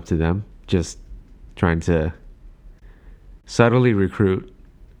warming up to them, just trying to subtly recruit,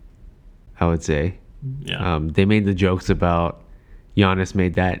 I would say. Yeah. They made the jokes about Giannis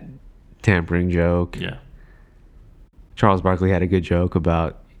made that tampering joke. Yeah. Charles Barkley had a good joke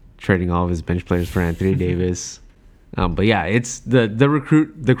about trading all of his bench players for Anthony Davis. But yeah, it's the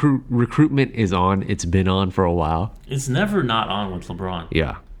recruitment is on. It's been on for a while. It's never not on with LeBron.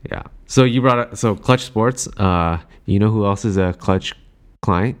 Yeah. So you brought up Clutch Sports. You know who else is a Clutch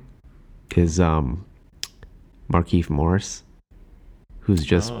client? Is Markieff Morris, who's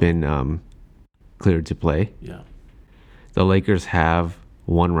just been cleared to play. Yeah. The Lakers have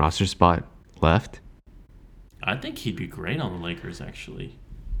one roster spot left. I think he'd be great on the Lakers, actually.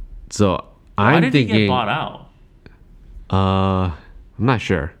 So Why I'm did thinking. he get bought out? I'm not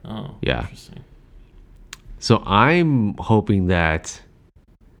sure. Oh, yeah. Interesting. So I'm hoping that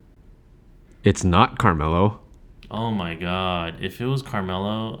it's not Carmelo. Oh my God! If it was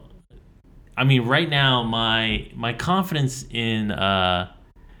Carmelo, I mean, right now my confidence in the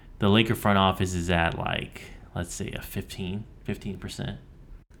Laker front office is at like, let's say, a 15%.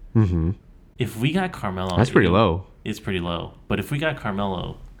 Mm-hmm. If we got Carmelo, that's pretty low. It's pretty low. But if we got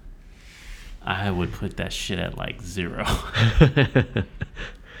Carmelo, I would put that shit at like 0.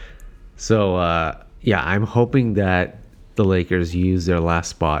 So yeah, I'm hoping that the Lakers use their last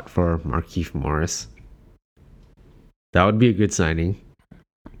spot for Markieff Morris. That would be a good signing.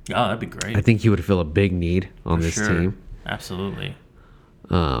 Oh, that'd be great. I think he would fill a big need on this team. Absolutely.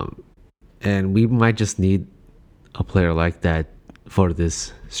 And we might just need a player like that for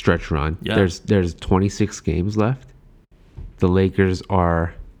this stretch run. Yeah. There's 26 games left. The Lakers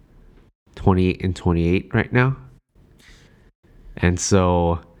are 28-28 right now. And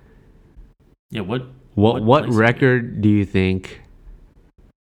so yeah, what record do you think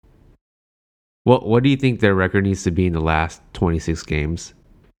what do you think their record needs to be in the last 26 games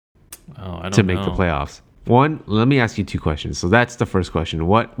to make the playoffs? One, let me ask you two questions. So that's the first question.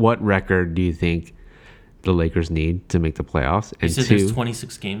 What record do you think the Lakers need to make the playoffs? And you said there's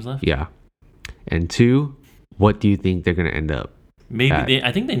 26 games left? Yeah. And two, what do you think they're going to end up? Maybe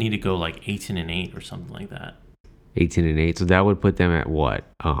I think they need to go like 18-8 or something like that. 18-8. So that would put them at what?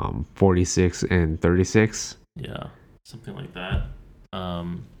 46-36? Yeah, something like that. I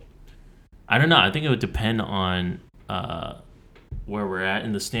don't know. I think it would depend on where we're at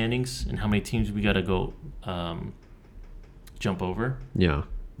in the standings and how many teams we got to go jump over. Yeah.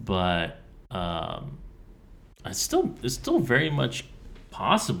 But it's still very much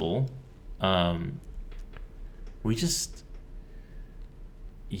possible.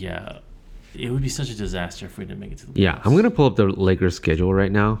 It would be such a disaster if we didn't make it to the playoffs. Yeah, I'm going to pull up the Lakers schedule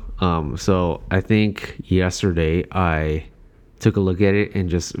right now. So I think yesterday I took a look at it and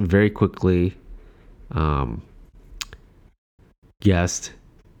just very quickly guessed,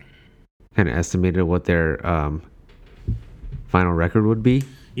 kind of estimated what their final record would be.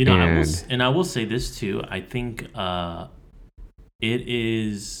 You know, I will say this too. I think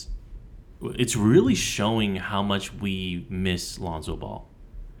it's really showing how much we miss Lonzo Ball.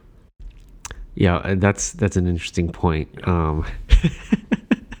 Yeah, that's an interesting point.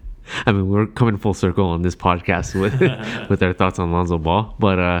 I mean, we're coming full circle on this podcast with our thoughts on Lonzo Ball,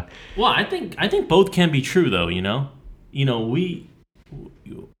 but well, I think both can be true though. We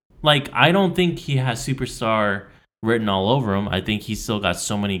I don't think he has superstar written all over him. I think he's still got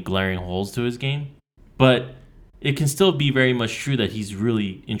so many glaring holes to his game, but it can still be very much true that he's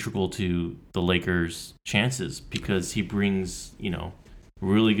really integral to the Lakers' chances because he brings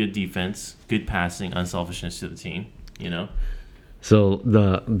really good defense, good passing, unselfishness to the team. So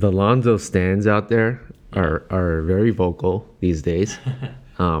the Lonzo stands out there are very vocal these days.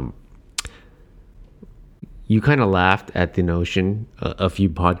 You kind of laughed at the notion a few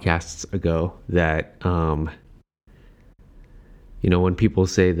podcasts ago that when people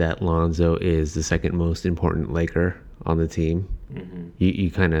say that Lonzo is the second most important Laker on the team, mm-hmm.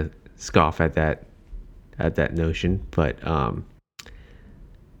 you kind of scoff at that notion. But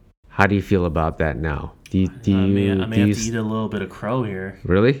how do you feel about that now? I may have to eat a little bit of crow here.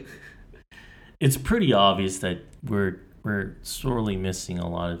 Really? It's pretty obvious that we're sorely missing a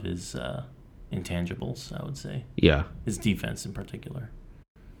lot of his intangibles, I would say. Yeah. His defense in particular.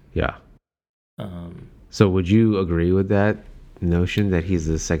 Yeah. So would you agree with that notion that he's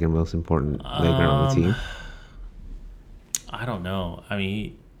the second most important Laker on the team? I don't know. I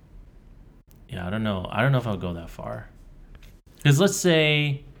mean, yeah, I don't know. I don't know if I'll go that far. Because let's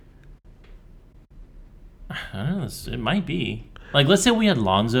say, I don't know, it might be. Like, let's say we had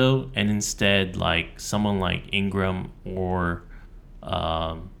Lonzo and instead, like, someone like Ingram or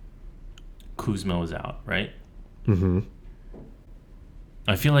Kuzma was out, right? Mm-hmm.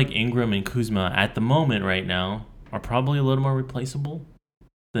 I feel like Ingram and Kuzma at the moment right now are probably a little more replaceable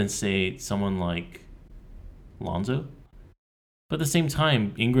than, say, someone like Lonzo. But at the same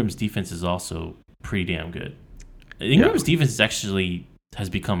time, Ingram's defense is also pretty damn good. Ingram's defense is actually has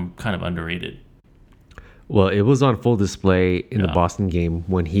become kind of underrated. Well, it was on full display in the Yeah. Boston game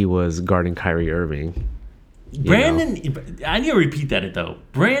when he was guarding Kyrie Irving. Brandon, I need to repeat that though.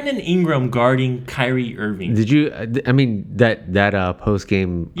 Brandon Ingram guarding Kyrie Irving. Did you? I mean that post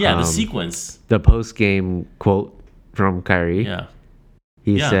game. Yeah, the sequence. The post game quote from Kyrie. Yeah.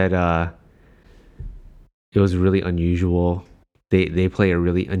 He Yeah. said it was really unusual. They play a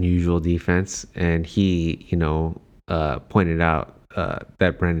really unusual defense, and he pointed out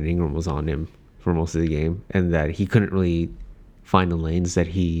that Brandon Ingram was on him for most of the game, and that he couldn't really find the lanes that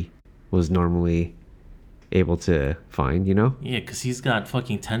he was normally able to find. Yeah, because he's got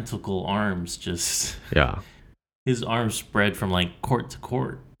fucking tentacle arms. Just Yeah. his arms spread from like court to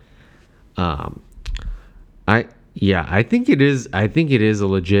court. I think it is a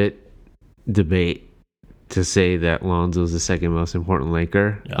legit debate to say that Lonzo's the second most important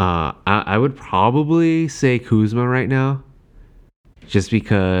Laker. Yeah. I would probably say Kuzma right now, just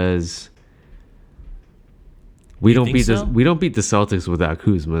because we don't beat the Celtics without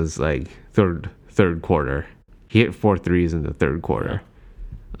Kuzma's like third quarter. He hit 4 threes in the third quarter.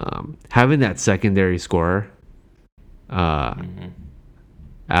 Having that secondary scorer after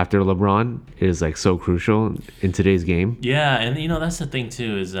LeBron is like so crucial in today's game. Yeah, and that's the thing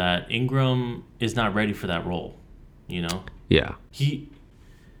too, is that Ingram is not ready for that role. Yeah. The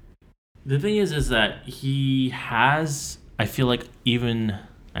thing is that he has, I feel like, even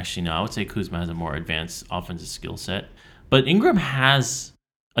actually no, I would say Kuzma has a more advanced offensive skill set, but Ingram has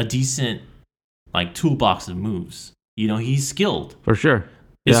a decent like toolbox of moves. He's skilled. For sure.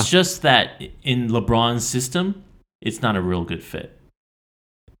 It's just that in LeBron's system, it's not a real good fit.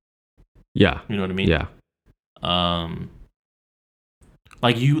 Yeah. You know what I mean? Yeah.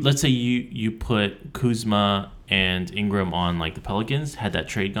 Like let's say you put Kuzma and Ingram on like the Pelicans, had that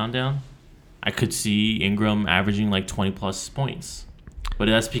trade gone down, I could see Ingram averaging like 20 plus points. But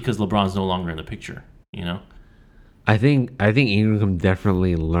that's because LeBron's no longer in the picture, I think Ingram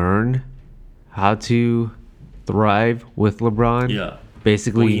definitely learned how to thrive with LeBron. Yeah.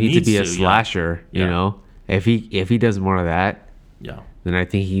 Basically, Well, you he need to be a needs to, slasher, Yeah. If he does more of that, Yeah. then I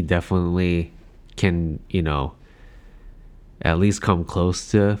think he definitely can, at least come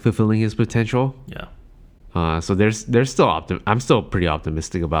close to fulfilling his potential. Yeah. So there's still I'm still pretty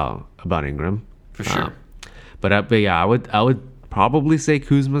optimistic about Ingram. For sure. But yeah, I would probably say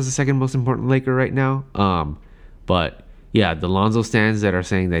Kuzma's the second most important Laker right now. But yeah, the Lonzo stands that are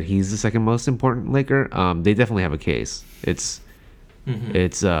saying that he's the second most important Laker, they definitely have a case. It's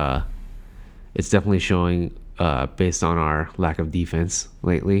definitely showing based on our lack of defense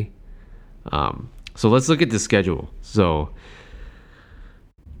lately. So let's look at the schedule. So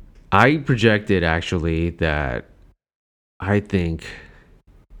I projected actually that I think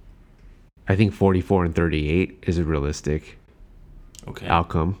 44 and 38 is a realistic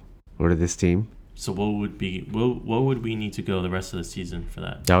outcome for this team. So what would we need to go the rest of the season for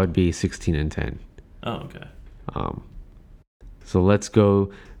that? That would be 16 and 10. Oh, okay. So let's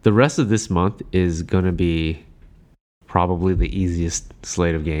go. The rest of this month is going to be probably the easiest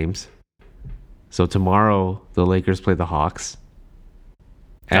slate of games. So tomorrow, the Lakers play the Hawks.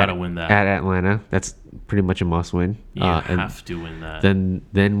 Gotta win that. At Atlanta. That's pretty much a must win. You have to win that. Then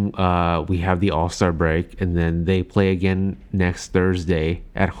we have the All-Star break, and then they play again next Thursday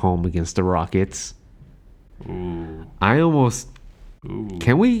at home against the Rockets. Ooh.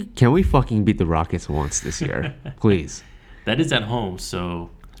 Can we fucking beat the Rockets once this year? Please. That is at home, so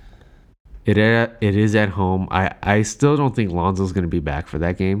it is at home. I still don't think Lonzo's going to be back for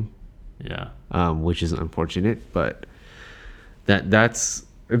that game. Yeah. Which is unfortunate, but it's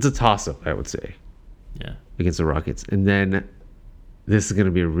a toss-up, I would say. Yeah. Against the Rockets. And then this is going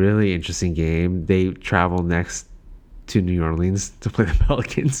to be a really interesting game. They travel next to New Orleans to play the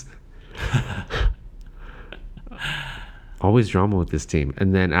Pelicans. Always drama with this team.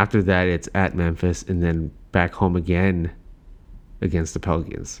 And then after that, it's at Memphis and then back home again against the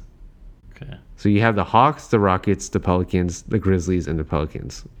Pelicans. Okay. So you have the Hawks, the Rockets, the Pelicans, the Grizzlies, and the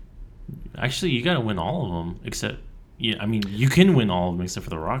Pelicans. Actually, you got to win all of them except... Yeah, I mean, you can win all of them except for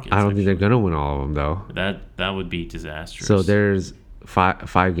the Rockets. I don't think they're going to win all of them, though. That would be disastrous. So there's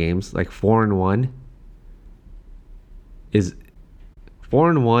five games. Like 4-1 is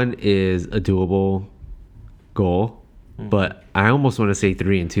a doable goal. Mm-hmm. But I almost want to say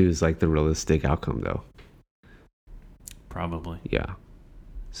 3-2 is like the realistic outcome, though. Probably. Yeah.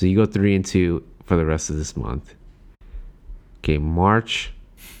 So you go 3-2 for the rest of this month. Okay, March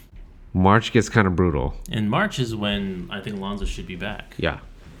gets kind of brutal. And March is when I think Lonzo should be back. Yeah.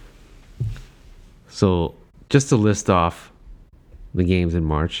 So just to list off the games in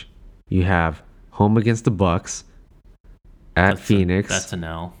March, you have home against the Bucks, at Phoenix, that's an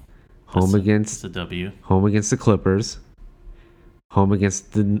L. home against That's a W. home against the Clippers, home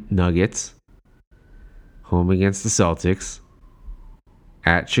against the Nuggets, home against the Celtics,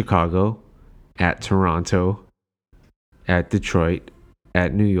 at Chicago, at Toronto, at Detroit,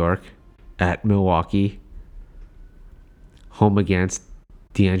 at New York, at Milwaukee, home against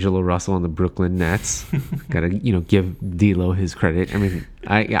D'Angelo Russell and the Brooklyn Nets. Gotta give D'Lo his credit. I mean,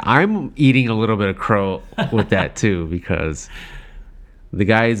 I'm eating a little bit of crow with that too, because the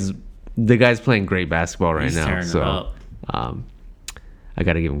guy's playing great basketball right now. So I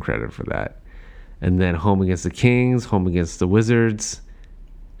gotta give him credit for that. And then home against the Kings, home against the Wizards,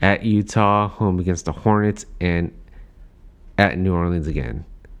 at Utah, home against the Hornets, and at New Orleans again.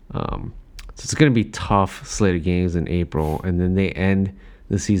 So it's going to be tough slate of games in April, and then they end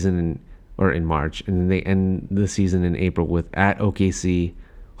the season in March, and then they end the season in April with at OKC,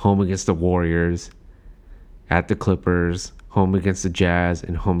 home against the Warriors, at the Clippers, home against the Jazz,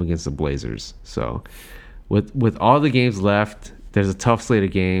 and home against the Blazers. So with all the games left, there's a tough slate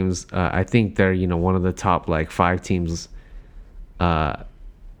of games. I think they're one of the top 5 teams.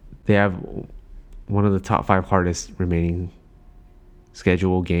 They have one of the top 5 hardest remaining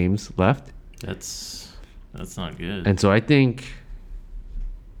schedule games left. That's not good. And so I think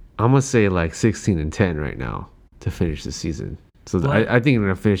I'm gonna say 16-10 right now to finish the season. So I think I'm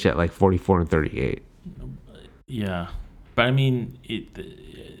gonna finish at 44-38. Yeah, but I mean,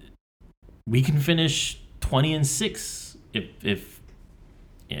 we can finish 20-6 if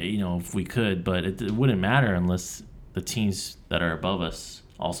we could, but it wouldn't matter unless the teams that are above us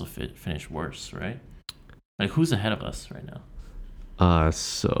also finish worse, right? Who's ahead of us right now?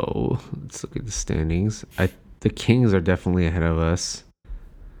 So let's look at the standings. The Kings are definitely ahead of us.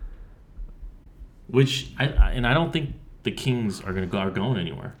 I don't think the Kings are going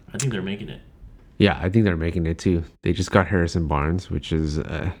anywhere. I think they're making it. Yeah, I think they're making it too. They just got Harrison Barnes, which is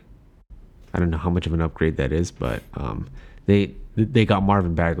I don't know how much of an upgrade that is, but they got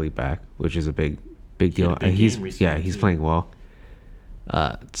Marvin Bagley back, which is a big deal. He's playing well.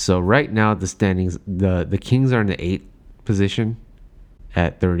 So right now the standings, the Kings are in the 8th position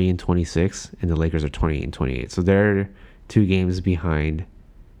at 30-26, and the Lakers are 20-28. So they're 2 games behind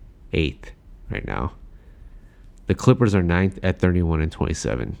 8th right now. The Clippers are 9th at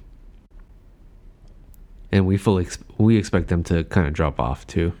 31-27, and we expect them to kind of drop off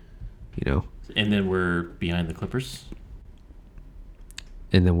too, And then we're behind the Clippers.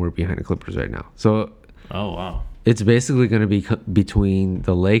 And then we're behind the Clippers right now. So oh wow. It's basically going to be between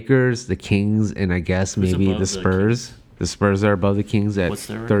the Lakers, the Kings, and I guess maybe the Spurs. The Spurs are above the Kings at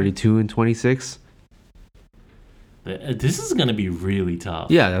 32-26. This is going to be really tough.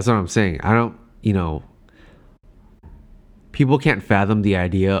 Yeah, that's what I'm saying. I don't, people can't fathom the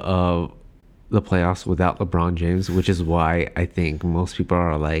idea of the playoffs without LeBron James, which is why I think most people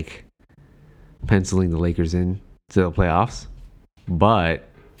are penciling the Lakers in to the playoffs. But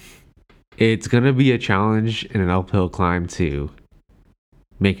it's going to be a challenge and an uphill climb to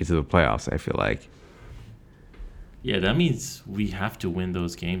make it to the playoffs, I feel like. Yeah, that means we have to win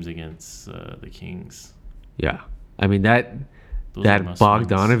those games against the Kings. Yeah. I mean, that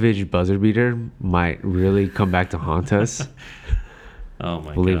Bogdanovich buzzer beater might really come back to haunt us. Oh, my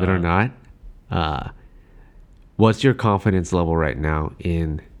God. Believe it or not. What's your confidence level right now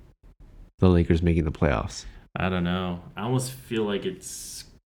in the Lakers making the playoffs? I don't know. I almost feel like it's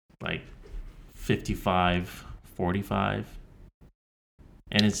 55-45.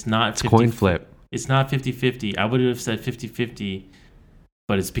 And it's not 50, coin flip. It's not 50-50. I would have said 50-50,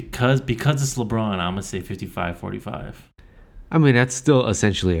 but it's because it's LeBron, I'm going to say 55-45. I mean, that's still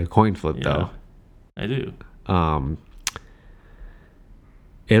essentially a coin flip, though. I do.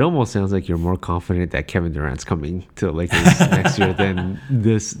 It almost sounds like you're more confident that Kevin Durant's coming to the Lakers next year than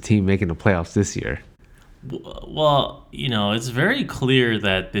this team making the playoffs this year. Well, it's very clear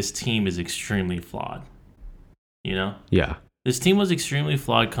that this team is extremely flawed. Yeah. This team was extremely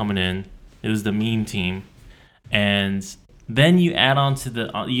flawed coming in. It was the meme team, and then you add on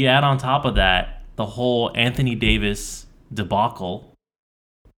top of that the whole Anthony Davis debacle,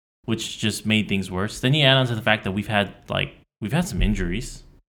 which just made things worse. Then you add on to the fact that we've had some injuries,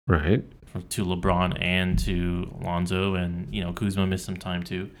 right, to LeBron and to Lonzo, and Kuzma missed some time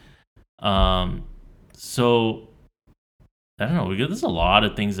too. So I don't know. There's a lot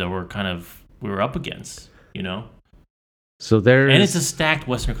of things that we were up against, So and it's a stacked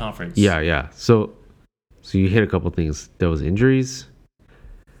Western Conference. Yeah. So you hit a couple things. There was injuries.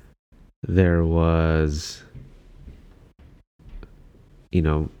 There was,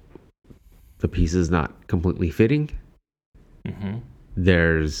 the pieces not completely fitting. Mm-hmm.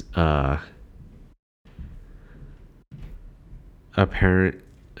 There's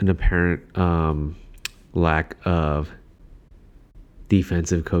an apparent lack of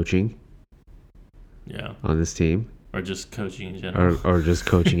defensive coaching Yeah. on this team, Or just coaching in general. or just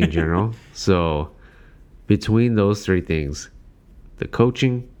coaching in general. So between those three things, the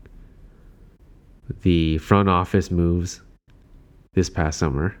coaching, the front office moves this past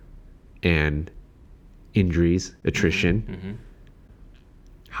summer, and injuries, attrition, Mm-hmm.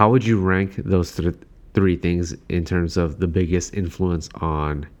 how would you rank those three things in terms of the biggest influence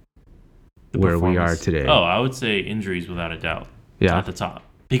on where we are today? Oh, I would say injuries without a doubt. Yeah. At the top.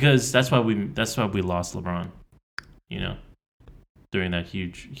 Because that's why we lost LeBron. You know? During that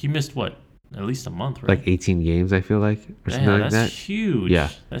huge, he missed what? At least a month, right? Like 18 games, I feel like, or something like that. That's huge. Yeah.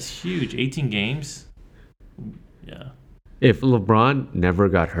 That's huge. 18 games. Yeah. If LeBron never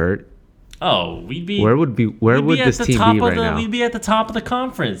got hurt, Oh, we'd be where would this team be right now? We'd be at the top of the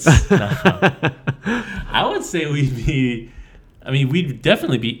conference. I would say we'd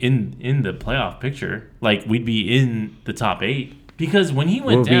definitely be in the playoff picture. Like we'd be in the top 8 because when he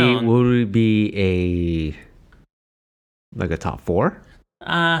went down, would we be a top 4?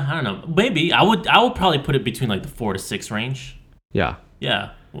 I don't know. Maybe I would probably put it between like the 4 to 6 range. Yeah.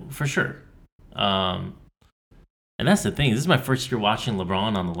 Yeah, for sure. And that's the thing. This is my first year watching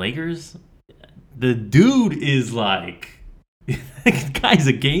LeBron on the Lakers. The dude is like, the guy's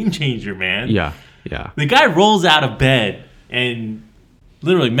a game changer, man. Yeah. The guy rolls out of bed and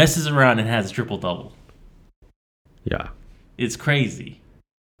literally messes around and has a triple double. Yeah. It's crazy.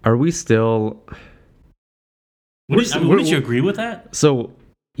 Are we still? Wouldn't you agree with that? So,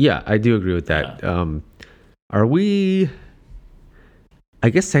 yeah, I do agree with that. Yeah. Are we? I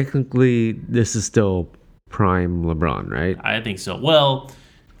guess technically this is still prime LeBron, right? I think so. Well,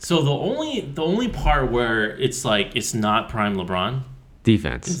 so the only part where it's like it's not prime LeBron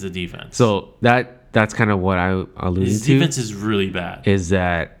Defense is the defense. So that's kind of what I alluded His to. defense is really bad. Is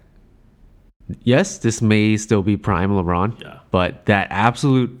that yes, this may still be prime LeBron, Yeah. but that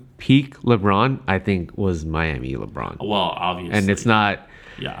absolute peak LeBron, I think, was Miami LeBron. Well, obviously. And it's not.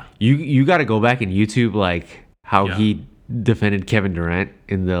 Yeah. You got to go back and YouTube like how Yeah. he defended Kevin Durant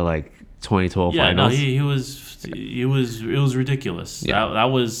in the 2012 Yeah, finals. no, it was ridiculous. Yeah.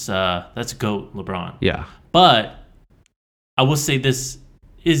 That's GOAT LeBron. Yeah. But I will say this: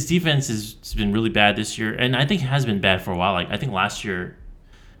 his defense has been really bad this year, and I think it has been bad for a while. Like I think last year,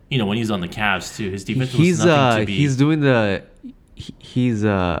 when he was on the Cavs too, his defense was nothing to be. He's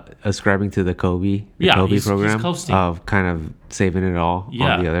ascribing to the Kobe he's program coasting. of kind of saving it all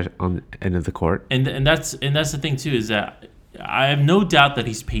on the end of the court. And that's the thing too, is that I have no doubt that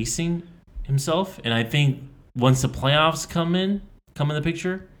he's pacing himself, and I think once the playoffs come in the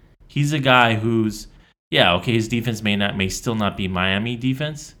picture, he's a guy who's his defense may still not be Miami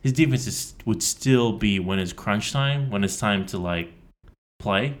defense. His defense would still be when it's crunch time, when it's time to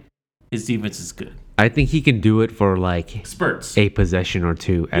play. His defense is good. I think he can do it for Spurts, a possession or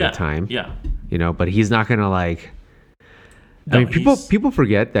two at a time. Yeah. But he's not gonna people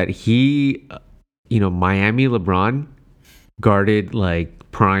forget that he, Miami LeBron guarded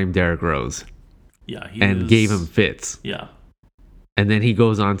prime Derrick Rose. Yeah, gave him fits. Yeah. And then he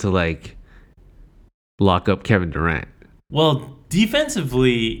goes on to lock up Kevin Durant. Well,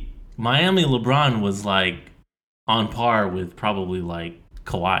 defensively, Miami LeBron was on par with probably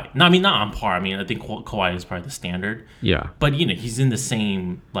Kawhi. No, I mean not on par. I mean I think Kawhi is probably the standard. Yeah. But he's in the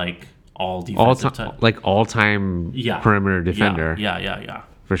same all defensive type. All-time perimeter defender. Yeah.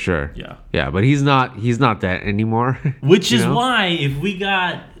 For sure. Yeah. Yeah, but he's not that anymore. Which is why if we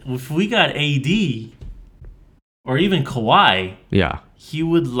got AD or even Kawhi, he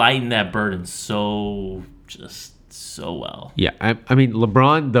would lighten that burden so well. Yeah. I mean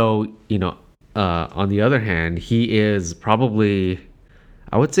LeBron though, on the other hand, he is probably,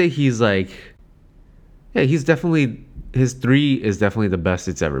 I would say he's he's definitely, his 3 is definitely the best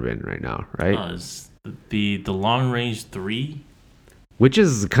it's ever been right now, right? The long range 3, which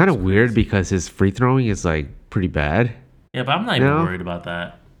is kind of weird because his free throwing is pretty bad. Yeah, but I'm not even worried about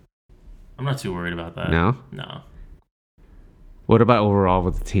that. I'm not too worried about that. No. What about overall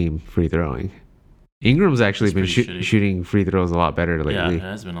with the team free throwing? Ingram's actually been shooting free throws a lot better lately. Yeah, it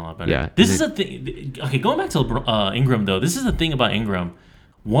has been a lot better. Yeah. This is a thing. Okay, going back to Ingram though, this is the thing about Ingram.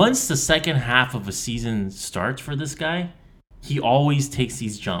 Once the second half of a season starts for this guy, he always takes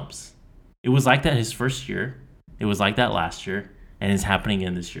these jumps. It was like that his first year. It was like that last year, and it's happening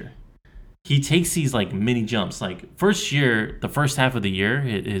again this year. He takes these mini jumps. First year, the first half of the year,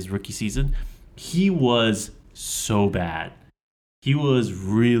 his rookie season, he was so bad. He was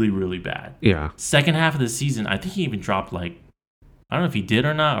really, really bad. Yeah. Second half of the season, I think he even dropped I don't know if he did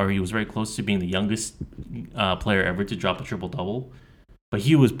or not, or he was very close to being the youngest player ever to drop a triple double. But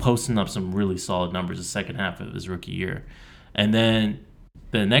he was posting up some really solid numbers the second half of his rookie year, and then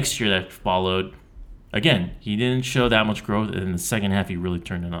the next year that followed, again, he didn't show that much growth, and in the second half he really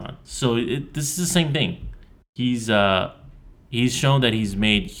turned it on. So this is the same thing. He's shown that he's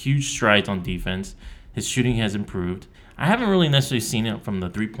made huge strides on defense. His shooting has improved. I haven't really necessarily seen it from the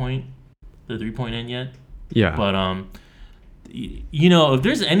 3-point end yet. Yeah. But if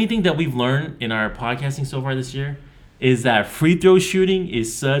there's anything that we've learned in our podcasting so far this year, is that free throw shooting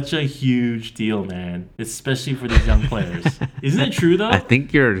is such a huge deal, man, especially for these young players. Isn't it true though? I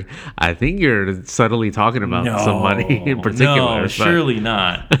think you're subtly talking about somebody in particular. No, surely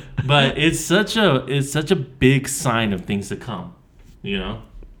not. But it's such a big sign of things to come,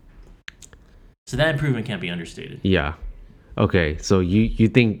 So that improvement can't be understated. Yeah. Okay. So you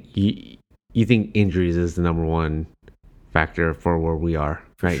think injuries is the number one factor for where we are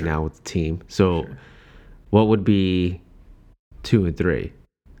right now with the team. So what would be 2 and 3?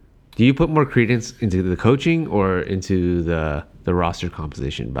 Do you put more credence into the coaching or into the roster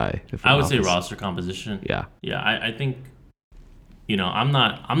composition by the front I would office? say roster composition. Yeah. Yeah, I think I'm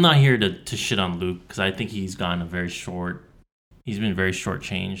not here to shit on Luke, because I think he's been very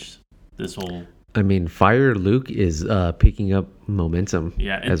shortchanged this whole. I mean, Fire Luke is picking up momentum.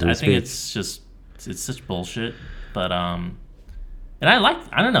 Yeah, as we I speak. think it's such bullshit. But and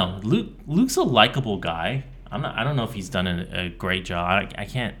I don't know, Luke's a likable guy. I don't know if he's done a great job. I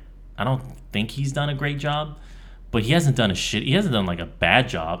don't think he's done a great job, but he hasn't done like a bad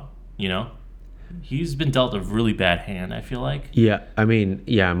job, He's been dealt a really bad hand, I feel like. Yeah, I mean,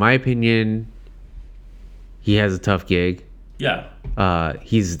 in my opinion, he has a tough gig. Yeah.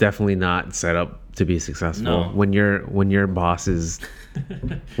 He's definitely not set up to be successful. No. When your boss is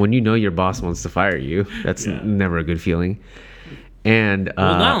when your boss wants to fire you, that's never a good feeling. And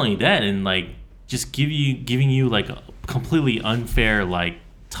well, not only that, and like just giving you like a completely unfair like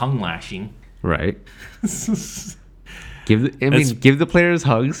tongue lashing. Right. Give the players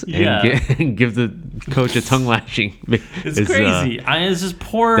hugs and give the coach a tongue lashing. It's crazy. It's just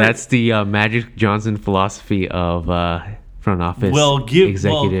poor. That's the Magic Johnson philosophy of front office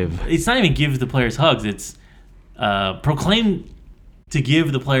executive. Well, it's not even give the players hugs. It's proclaim to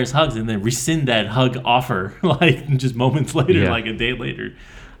give the players hugs and then rescind that hug offer like just moments later, like a day later.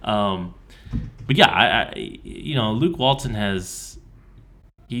 But yeah, Luke Walton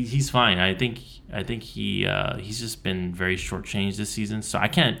he's fine. I think he's just been very shortchanged this season, so I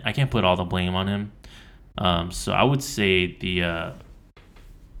can't put all the blame on him. So I would say the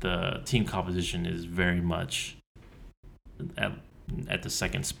team composition is very much at the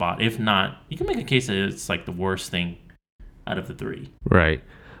second spot. If not, you can make a case that it's like the worst thing out of the 3. Right.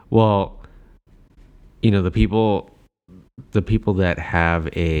 Well, the people that have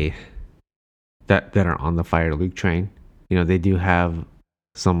that are on the Fire Luke train, they do have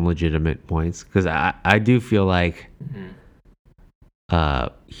some legitimate points, because I do feel like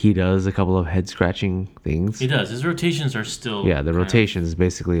he does a couple of head scratching things. He does. His rotations are still the rotations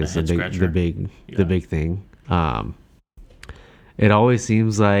basically is the big thing. It always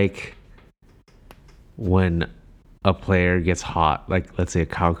seems like when a player gets hot, like let's say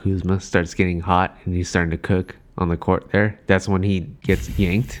Kyle Kuzma starts getting hot and he's starting to cook on the court there, that's when he gets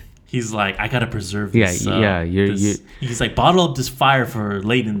yanked. He's like, I gotta preserve this. He's like, bottle up this fire for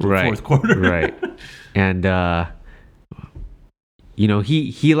late in the fourth quarter. Right. And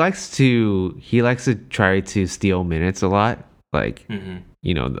he likes to try to steal minutes a lot. Like,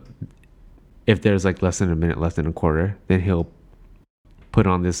 if there's like less than a minute left in a quarter, then he'll put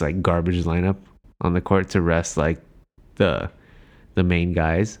on this like garbage lineup on the court to rest like the main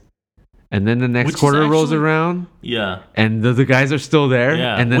guys. And then the next quarter rolls around. Yeah. And the guys are still there.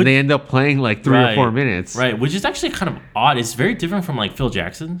 Yeah. And then they end up playing like 3 or 4 minutes. Right. Which is actually kind of odd. It's very different from like Phil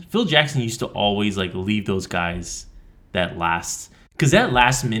Jackson. Phil Jackson used to always like leave those guys that last. Because that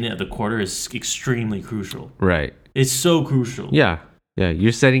last minute of the quarter is extremely crucial. Right. It's so crucial. Yeah. Yeah.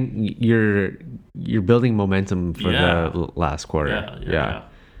 You're building momentum for the last quarter. Yeah.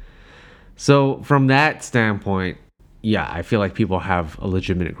 So from that standpoint, I feel like people have a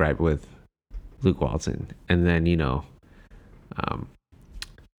legitimate gripe with Luke Walton. And then,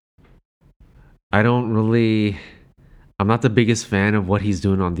 I'm not the biggest fan of what he's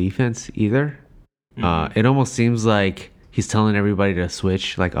doing on defense either. It almost seems like he's telling everybody to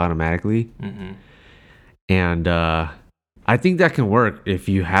switch like automatically. And I think that can work if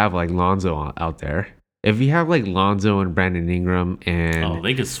you have like Lonzo out there. If you have like Lonzo and Brandon Ingram and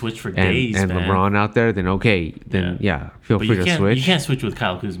they could switch for days, and man. LeBron out there, then feel free to switch. You can't switch with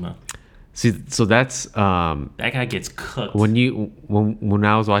Kyle Kuzma. See, so that's That guy gets cooked. when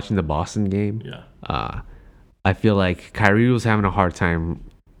I was watching the Boston game. Yeah. I feel like Kyrie was having a hard time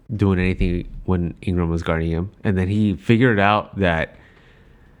doing anything when Ingram was guarding him, and then he figured out that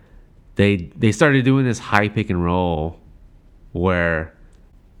they started doing this high pick and roll where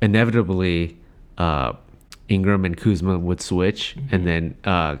inevitably Ingram and Kuzma would switch, and then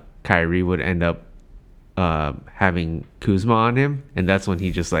Kyrie would end up having Kuzma on him, and that's when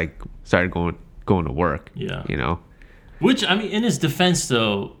he just like started going to work. Yeah. You know? Which, I mean, in his defense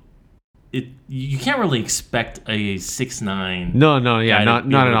though, you can't really expect a 6'9". No, yeah, not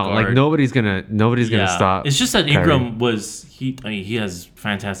at all. Guard. Like nobody's gonna stop. It's just that Kyrie. Ingram he has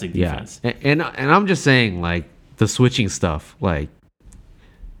fantastic defense. Yeah, and I'm just saying, like, the switching stuff, like,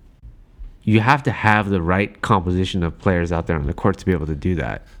 you have to have the right composition of players out there on the court to be able to do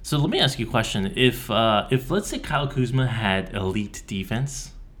that. So let me ask you a question: If let's say Kyle Kuzma had elite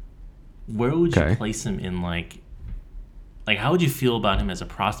defense, where would you place him in like how would you feel about him as a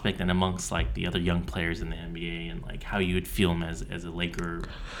prospect and amongst like the other young players in the NBA, and like how you would feel him as a Laker?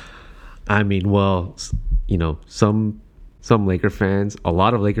 I mean, well, you know, some Laker fans, a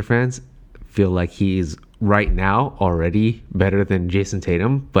lot of Laker fans feel like he's right now already better than Jason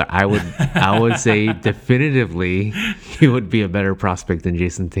Tatum, but I would say definitively he would be a better prospect than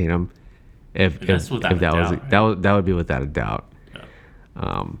Jason Tatum if that would be without a doubt.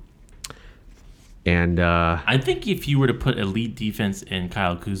 Yeah. And I think if you were to put elite defense in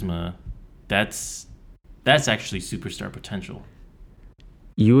Kyle Kuzma, that's actually superstar potential.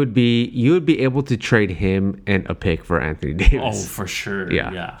 You would be able to trade him and a pick for Anthony Davis. Oh, for sure.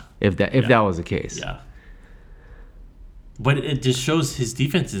 Yeah. If that was the case. Yeah. But it just shows his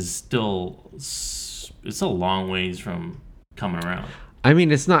defense is still it's a long ways from coming around. I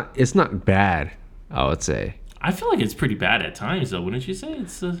mean, it's not bad, I would say. I feel like it's pretty bad at times though, wouldn't you say?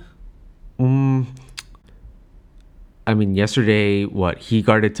 It's I mean, yesterday, he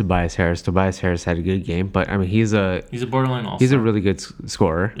guarded Tobias Harris. Tobias Harris had a good game, but I mean, he's a borderline all-star. He's a really good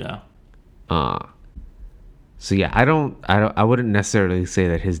scorer. Yeah. So yeah, I wouldn't necessarily say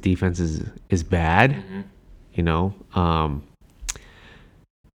that his defense is bad. Mm-hmm. You know,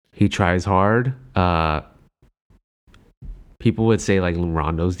 he tries hard. People would say like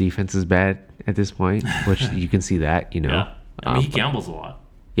Rondo's defense is bad at this point, which you can see that. You know, yeah. I mean, he gambles a lot.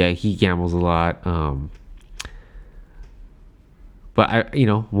 Yeah, he gambles a lot. But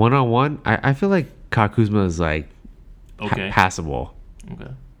one-on-one, I feel like Kyle Kuzma is like passable.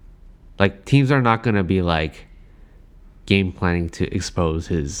 Okay. Like teams are not gonna be like game planning to expose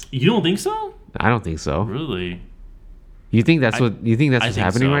his. You don't think so? I don't think so. Really? You think that's what's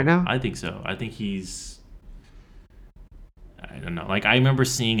happening right now? I think so. I think he's. I don't know. Like I remember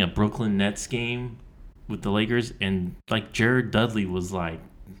seeing a Brooklyn Nets game with the Lakers, and like Jared Dudley was like,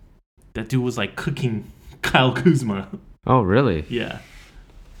 that dude was like cooking Kyle Kuzma. Oh really? Yeah.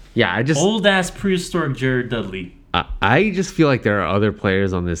 Yeah, I just old ass prehistoric Jared Dudley. I just feel like there are other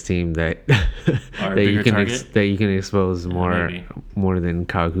players on this team that that you can expose more than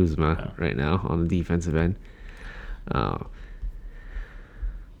Kyle Kuzma right now on the defensive end. But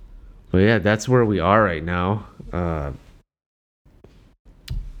yeah, that's where we are right now.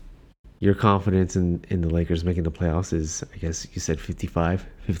 Your confidence in the Lakers making the playoffs is, I guess you said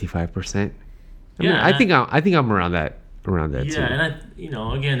 55%. I think I'm around that too. Yeah,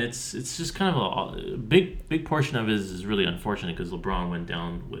 and again, it's just kind of a big portion of it is really unfortunate because LeBron went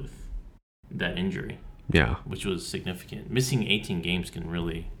down with that injury. Yeah, which was significant. Missing 18 games can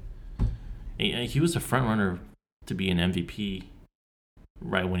really. He was a front runner to be an MVP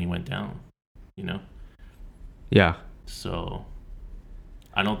right when he went down. You know. Yeah. So,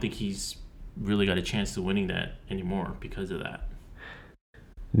 I don't think he's really got a chance to winning that anymore because of that.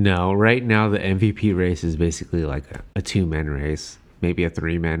 No, right now the MVP race is basically like a 2-man race, maybe a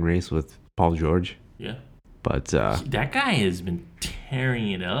 3-man race with Paul George. Yeah. But that guy has been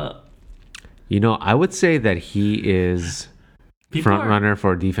tearing it up. You know, I would say that he is front runner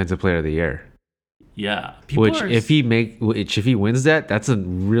for Defensive Player of the Year. Yeah. If he wins that, that's a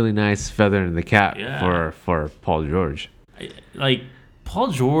really nice feather in the cap for Paul George. Like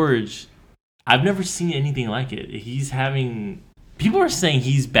Paul George, I've never seen anything like it. People are saying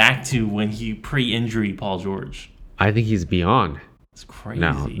he's back to when he pre-injury Paul George. I think he's beyond. It's crazy.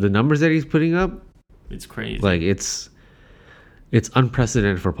 Now, the numbers that he's putting up, it's crazy. Like it's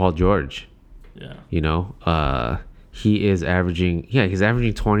unprecedented for Paul George. Yeah. You know, he's averaging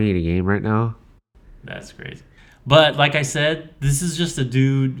 28 a game right now. That's crazy. But like I said, this is just a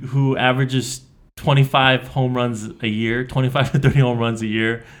dude who averages 25 home runs a year, 25 to 30 home runs a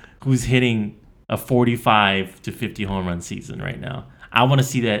year, who's hitting a 45 to 50 home run season right now. I want to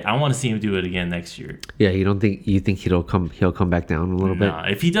see that. I want to see him do it again next year. Yeah, you think he'll come back down a little bit?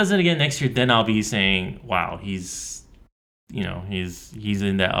 If he does it again next year, then I'll be saying, wow, he's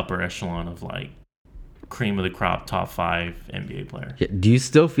in that upper echelon of like cream of the crop, top 5 NBA player. Yeah, do you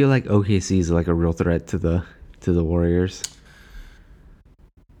still feel like OKC is like a real threat to the Warriors?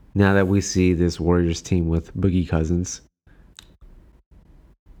 Now that we see this Warriors team with Boogie Cousins.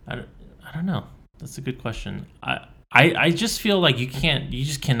 I don't know. That's a good question. I just feel like you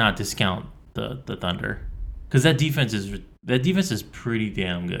just cannot discount the Thunder, because that defense is pretty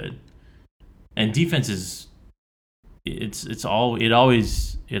damn good, and defense is it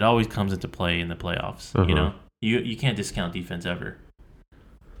always comes into play in the playoffs. Uh-huh. You know, you can't discount defense ever.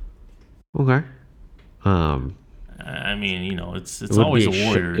 Okay. I mean, you know, it's always the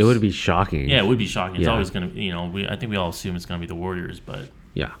Warriors. It would be shocking. Yeah, it would be shocking. It's Yeah. always gonna, you know, I think we all assume it's gonna be the Warriors, but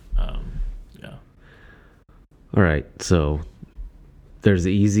Yeah. yeah. All right. So there's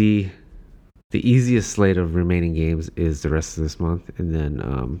the easiest slate of remaining games is the rest of this month, and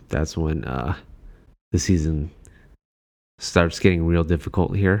then that's when the season starts getting real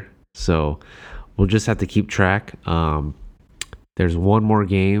difficult here. So we'll just have to keep track. There's one more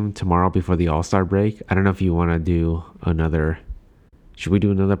game tomorrow before the All-Star break. I don't know if you want to do another. Should we do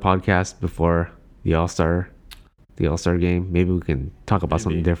another podcast before the All-Star game? Maybe we can talk about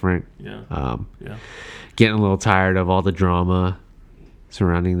something different. Yeah. Getting a little tired of all the drama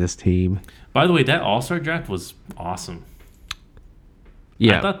surrounding this team. By the way, that All-Star draft was awesome.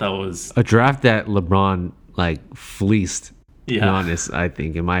 Yeah. I thought that was a draft that LeBron like fleeced Yeah. Giannis, I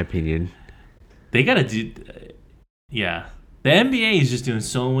think, in my opinion. They gotta do. Yeah, the NBA is just doing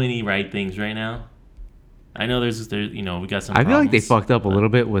so many right things right now. I know there's we got some. I feel like they problems, fucked up a but- little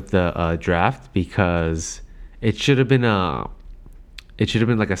bit with the draft, because it should have been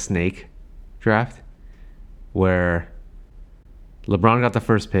like a snake draft where LeBron got the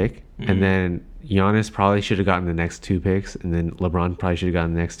first pick, and then Giannis probably should have gotten the next 2 picks, and then LeBron probably should have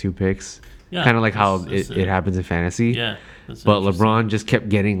gotten the next 2 picks. Yeah, Kind of like how that's it happens in fantasy. Yeah, that's But interesting. LeBron just kept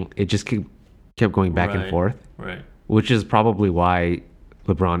getting it, just kept going back and Right. forth, Right. which is probably why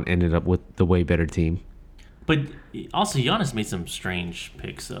LeBron ended up with the way better team. But also, Giannis made some strange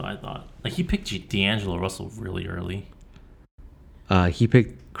picks, though. I thought, like, he picked D'Angelo Russell really early. He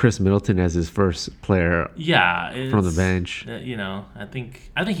picked Chris Middleton as his first player Yeah, from the it's- bench. I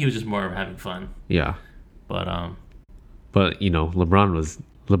think he was just more of having fun. Yeah, But but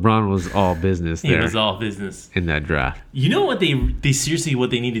LeBron was all business it there was all business. in that draft. You know what they seriously what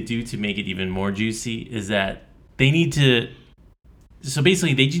they need to do to make it even more juicy is that they need to. So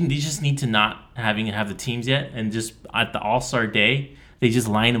basically, they just need to not have the teams yet, and just at the All-Star day, they just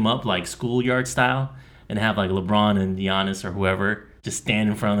line them up like schoolyard style, and have like LeBron and Giannis or whoever just stand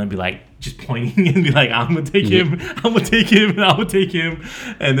in front of them and be like just pointing and be like, I'm gonna take him, I'm gonna take him, and I'm gonna take him,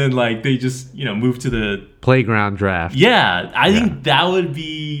 and then like they just move to the Playground draft. Yeah, I think that would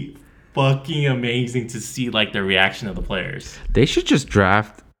be fucking amazing to see like the reaction of the players. They should just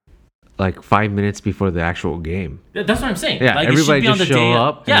draft like 5 minutes before the actual game. That's what I'm saying. Yeah, like, everybody it should be on just the show day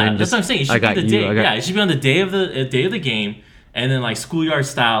up and Yeah, then that's what I'm saying. It I should be got the you, day. I got- Yeah, it should be on the day of the game, and then like schoolyard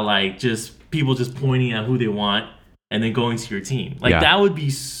style, like just people just pointing at who they want, and then going to your team. Like that would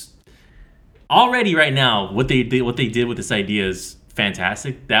be already right now. What they did with this idea is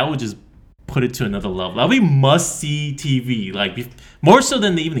fantastic. That would just put it to another level. That would be must see TV. Like more so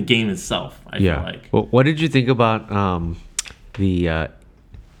than even the game itself. I feel like. Well, what did you think about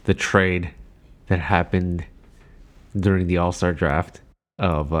the trade that happened during the All-Star draft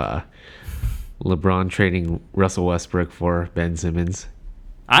of LeBron trading Russell Westbrook for Ben Simmons?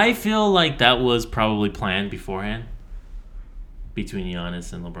 I feel like that was probably planned beforehand between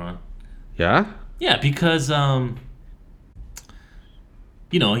Giannis and LeBron. Yeah? Yeah, because I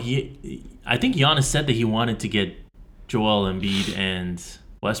think Giannis said that he wanted to get Joel Embiid and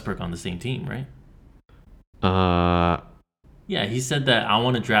Westbrook on the same team, right? Yeah, he said that I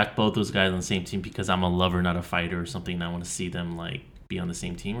want to draft both those guys on the same team because I'm a lover, not a fighter, or something. And I want to see them like be on the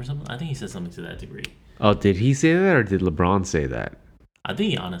same team or something. I think he said something to that degree. Oh, did he say that, or did LeBron say that? I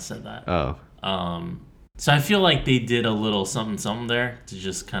think Giannis said that. Oh. So I feel like they did a little something there to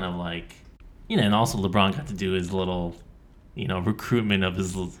just kind of like, and also LeBron got to do his little, recruitment of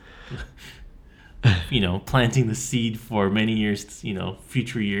his, planting the seed for many years,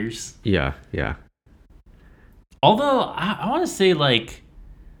 future years. Yeah, yeah. Although I want to say, like,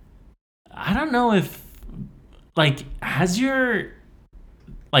 I don't know if, like, what's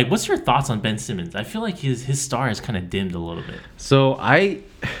your thoughts on Ben Simmons? I feel like his star has kind of dimmed a little bit. So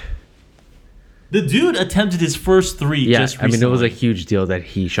The dude attempted his first 3 just recently. it was a huge deal that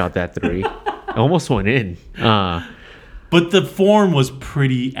he shot that 3. It almost went in. But the form was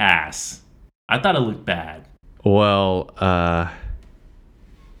pretty ass. I thought it looked bad. Well, I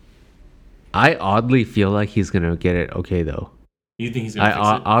oddly feel like he's gonna get it okay though. You think he's gonna fix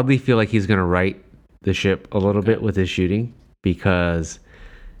it? Oddly feel like he's gonna right the ship a little bit with his shooting, because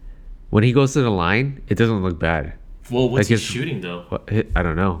when he goes to the line, it doesn't look bad. Well, what's his shooting though? I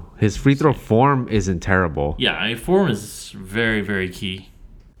don't know. His free throw form isn't terrible. Yeah, I mean, form is very, very key.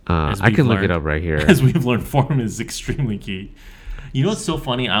 I can look it up right here. As we've learned, form is extremely key. You know what's so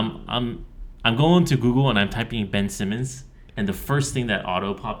funny? I'm going to Google and I'm typing in Ben Simmons, and the first thing that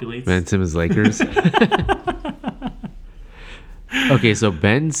auto populates Ben Simmons Lakers. Okay, so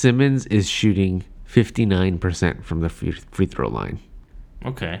Ben Simmons is shooting 59% from the free throw line.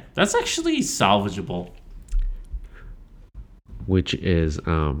 Okay, that's actually salvageable. Which is,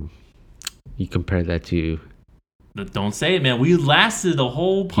 you compare that to... Don't say it, man. We lasted the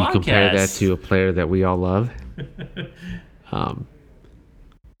whole podcast. You compare that to a player that we all love.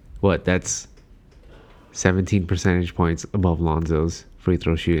 That's 17 percentage points above Lonzo's free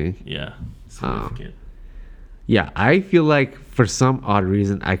throw shooting. Yeah, significant. Yeah, I feel like for some odd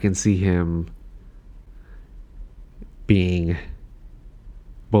reason I can see him being a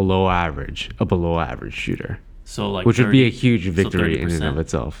below average shooter. So like, which would be a huge victory in and of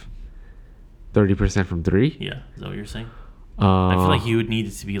itself. 30% from three? Yeah, is that what you're saying? I feel like he would need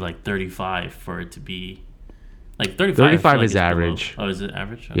it to be like 35 for it to be like 35. 35 is average. Below. Oh, is it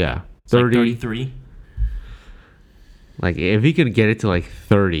average? Okay. Yeah, it's 30, like 33. Like if he could get it to like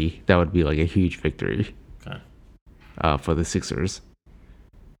 30, that would be like a huge victory. Okay. For the Sixers.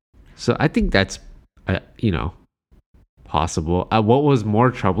 So I think that's, possible. What was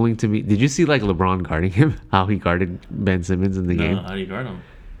more troubling to me? Did you see like LeBron guarding him? How he guarded Ben Simmons in the game? How do you guard him?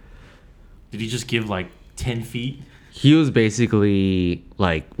 Did he just give like 10 feet? He was basically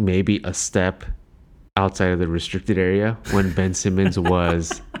like maybe a step outside of the restricted area when Ben Simmons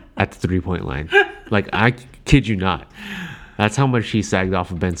was at the 3-point line. Like, I kid you not. That's how much he sagged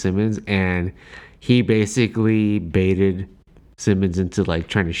off of Ben Simmons, and he basically baited Simmons into like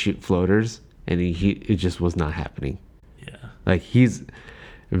trying to shoot floaters, and it just was not happening. Yeah. Like, he's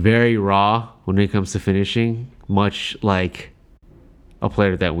very raw when it comes to finishing, much like a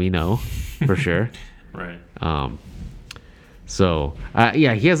player that we know for sure. Right. So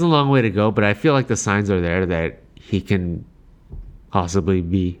yeah, he has a long way to go, but I feel like the signs are there that he can possibly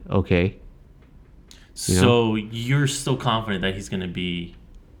be okay. So you're still confident that he's going to be,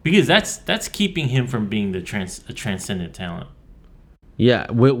 because that's keeping him from being a transcendent talent.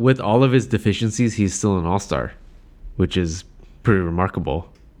 Yeah, with all of his deficiencies, he's still an all-star, which is pretty remarkable.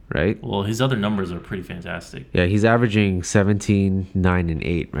 Right? Well, his other numbers are pretty fantastic. Yeah, he's averaging 17, 9, and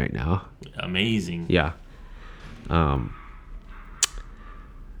 8 right now. Amazing. Yeah. I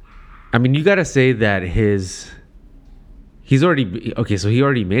mean, you got to say that he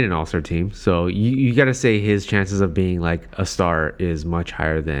already made an all-star team. So you got to say his chances of being like a star is much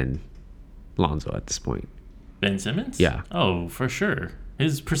higher than Lonzo at this point. Ben Simmons? Yeah. Oh, for sure.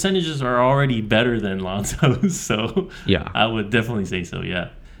 His percentages are already better than Lonzo's. So yeah, I would definitely say so, yeah.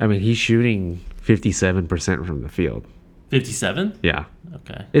 I mean, he's shooting 57% from the field. 57? Yeah.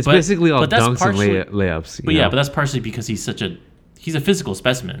 Okay. It's basically all dunks and layups. But yeah, but that's partially because he's a physical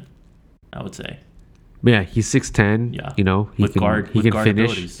specimen, I would say. Yeah, he's 6'10". Yeah. He can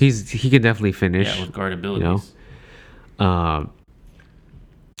finish. Abilities. He can definitely finish. Yeah, with guard abilities. But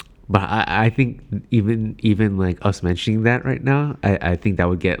I think even like us mentioning that right now, I think that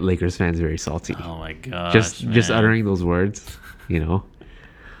would get Lakers fans very salty. Oh my god! Just uttering those words,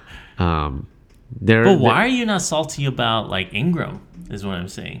 But why are you not salty about like Ingram? Is what I'm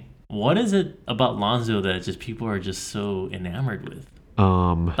saying. What is it about Lonzo that just people are just so enamored with?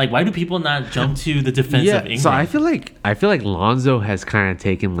 Like, why do people not jump to the defense of Ingram? So I feel like Lonzo has kind of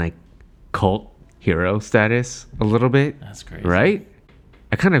taken like cult hero status a little bit. That's crazy, right?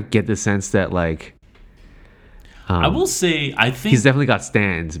 I kind of get the sense that like. I will say, I think he's definitely got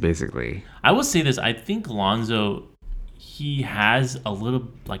stands. Basically, I will say this: I think Lonzo, he has a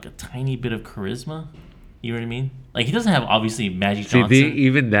tiny bit of charisma. You know what I mean? Like, he doesn't have obviously Magic Johnson.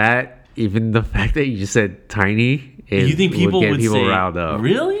 Even the fact that you just said tiny, you think people would say, riled up.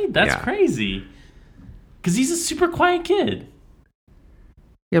 Really? That's crazy. Because he's a super quiet kid.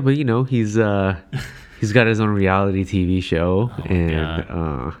 Yeah, but he's got his own reality TV show,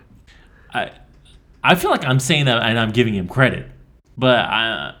 I feel like I'm saying that and I'm giving him credit, but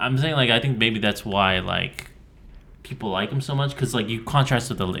I'm saying like I think maybe that's why like people like him so much, because like you contrast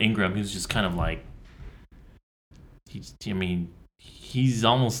with the Ingram, who's just kind of like he's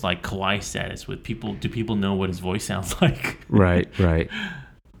almost like Kawhi status with people. Do people know what his voice sounds like? Right.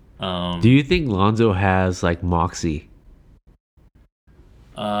 Do you think Lonzo has like moxie?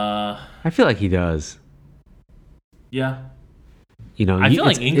 I feel like he does. Yeah. You know, I feel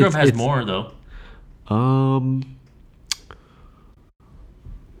like Ingram has more though.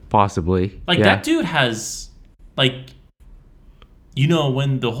 Possibly. Like that dude has, like, you know,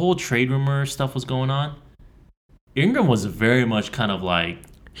 when the whole trade rumor stuff was going on, Ingram was very much kind of like,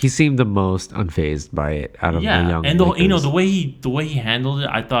 he seemed the most unfazed by it out of the young. And Lakers. the way he handled it,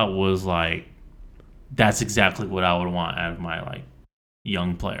 I thought was like, that's exactly what I would want out of my like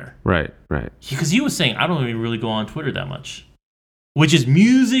young player. Right. Because he was saying, I don't even really go on Twitter that much, which is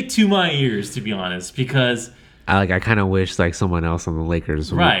music to my ears, to be honest, because I kind of wish like someone else on the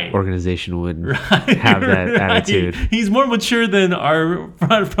Lakers organization would right, have that attitude. He's more mature than our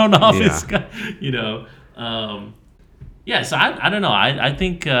front office guy, you know. So I don't know. I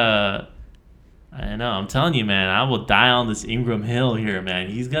think I know. I'm telling you, man. I will die on this Ingram Hill here, man.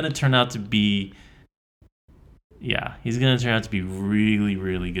 He's gonna turn out to be. Yeah, he's gonna turn out to be really,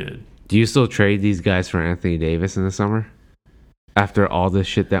 really good. Do you still trade these guys for Anthony Davis in the summer? After all the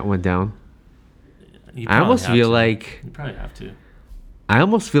shit that went down? I almost feel like you probably have to. I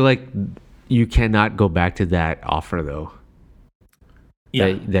almost feel like you cannot go back to that offer though.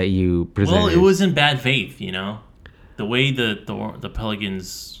 Yeah, that you presented. Well, it was in bad faith, you know, the way the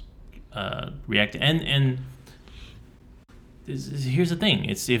Pelicans reacted, and here's the thing: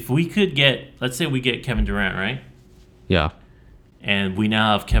 it's if we could get, let's say we get Kevin Durant, right? Yeah. And we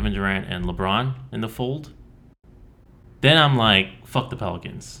now have Kevin Durant and LeBron in the fold. Then I'm like, fuck the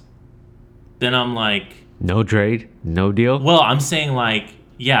Pelicans. Then I'm like... No trade? No deal? Well, I'm saying like,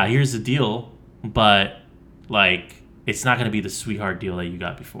 yeah, here's the deal. But like, it's not going to be the sweetheart deal that you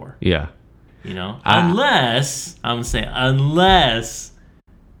got before. Yeah. You know? Unless, I'm going to say, unless,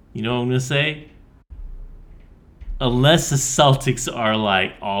 you know what I'm going to say? Unless the Celtics are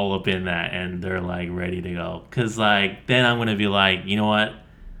like all up in that and they're like ready to go. Because like, then I'm going to be like, you know what?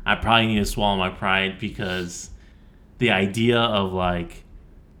 I probably need to swallow my pride because the idea of like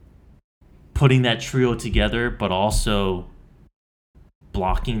putting that trio together, but also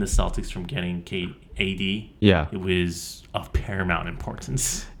blocking the Celtics from getting AD. Yeah. It was of paramount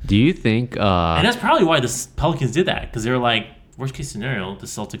importance. Do you think... and that's probably why the Pelicans did that. Because they were like, worst case scenario, the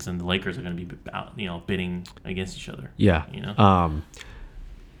Celtics and the Lakers are going to be out, you know, bidding against each other. Yeah. You know?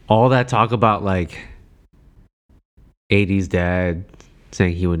 All that talk about like AD's dad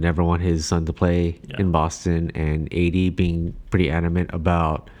saying he would never want his son to play in Boston, and AD being pretty adamant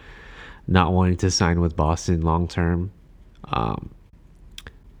about not wanting to sign with Boston long term.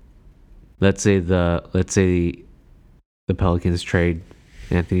 Let's say the Pelicans trade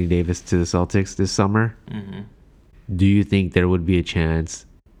Anthony Davis to the Celtics this summer. Mm-hmm. Do you think there would be a chance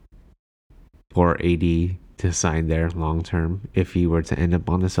for AD to sign there long term if he were to end up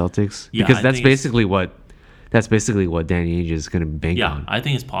on the Celtics? Yeah, because that's basically what Danny Ainge is going to bank on. Yeah, I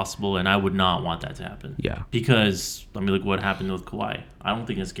think it's possible, and I would not want that to happen. Yeah, because I mean, look what happened with Kawhi. I don't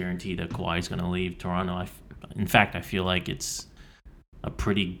think it's guaranteed that Kawhi is going to leave Toronto. In fact, I feel like it's a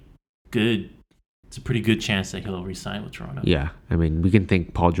pretty good chance that he'll re-sign with Toronto. Yeah, I mean, we can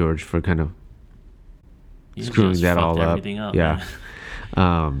thank Paul George for kind of screwing that all up. Yeah.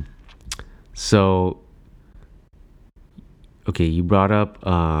 So, okay, you brought up.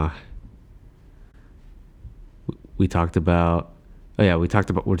 We're talking about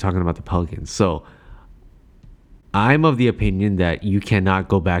the Pelicans. So, I'm of the opinion that you cannot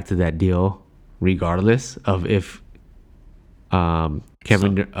go back to that deal, regardless of if a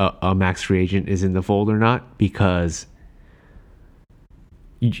max free agent is in the fold or not, because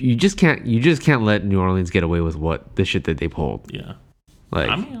you just can't let New Orleans get away with the shit that they pulled. Yeah. Like,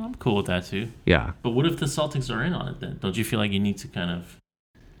 I mean, I'm cool with that too. Yeah. But what if the Celtics are in on it then? Don't you feel like you need to kind of...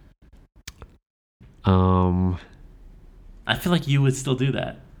 I feel like you would still do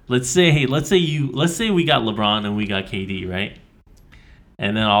that. Let's say we got LeBron and we got KD, right?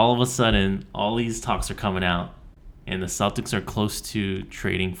 And then all of a sudden, all these talks are coming out, and the Celtics are close to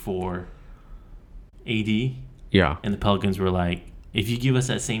trading for AD. Yeah. And the Pelicans were like, if you give us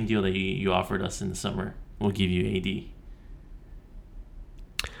that same deal that you offered us in the summer, we'll give you AD.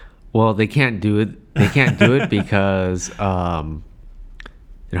 Well, they can't do it. They can't do it because they don't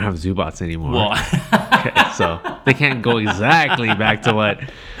have Zubats anymore. Well, okay, so they can't go exactly back to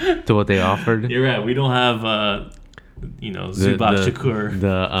what they offered. You're right. We don't have Zubac Shakur.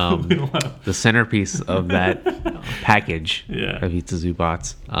 The centerpiece of that package of Ita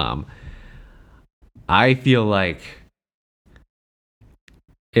Zubats. I feel like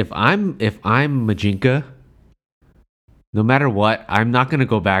if I'm Majinka, no matter what, I'm not going to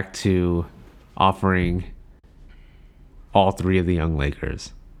go back to offering all three of the young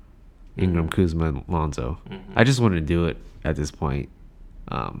Lakers, Ingram, Kuzma, and Lonzo. Mm-hmm. I just wouldn't do it at this point.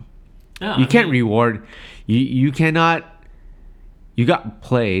 You can't reward. You cannot. You got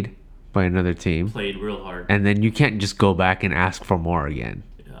played by another team. Played real hard. And then you can't just go back and ask for more again,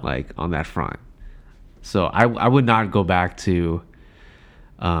 like on that front. So I would not go back to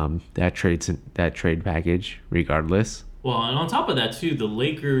that trade package regardless. Well, and on top of that too, the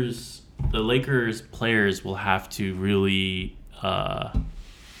Lakers players will have to really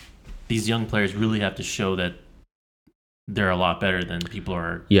these young players really have to show that they're a lot better than people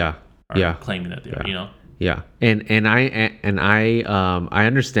are claiming that they are, you know? Yeah. And I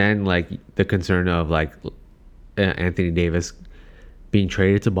understand like the concern of like Anthony Davis being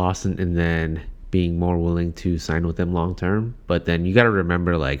traded to Boston and then being more willing to sign with them long term, but then you got to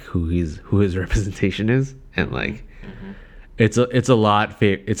remember like who his representation is, and like it's a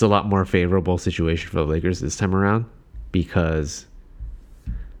lot more favorable situation for the Lakers this time around because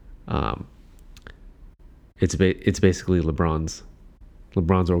it's basically LeBron's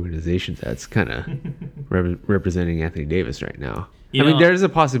organization that's kind of representing Anthony Davis right now. I mean, there's a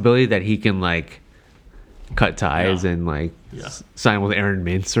possibility that he can like cut ties and like sign with Aaron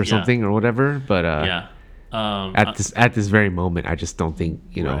Mintz or something or whatever. But at this very moment, I just don't think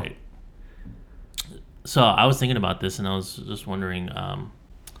know. Right. So I was thinking about this, and I was just wondering,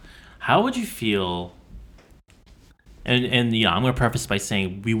 how would you feel? And I'm going to preface by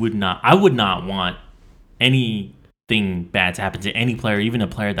saying I would not want anything bad to happen to any player, even a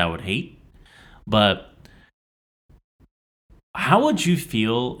player that I would hate. But how would you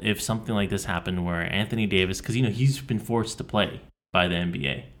feel if something like this happened where Anthony Davis, because he's been forced to play by the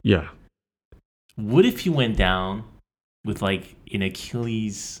NBA. Yeah. What if he went down with like an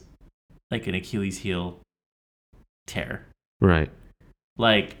Achilles heel tear? Right.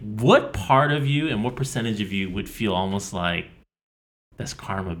 Like, what part of you and what percentage of you would feel almost like that's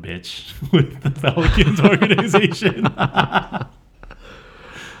karma, bitch, with the Pelicans organization?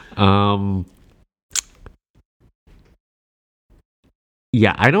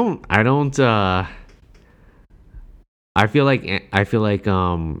 Yeah, I feel like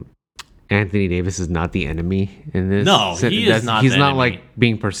Anthony Davis is not the enemy in this. No, he is not. He's not like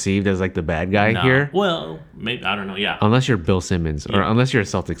being perceived as like the bad guy here. Well, maybe, I don't know. Yeah. Unless you're Bill Simmons or unless you're a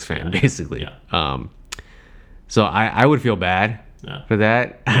Celtics fan, basically. Yeah. So I would feel bad for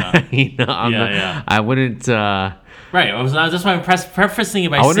that. Yeah. I wouldn't. Right. That's why I'm prefacing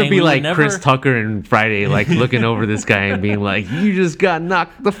it by saying I wouldn't be like Chris Tucker and Friday, like looking over this guy and being like, "You just got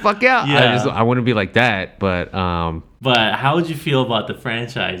knocked the fuck out." Yeah. I wouldn't be like that, but. But how would you feel about the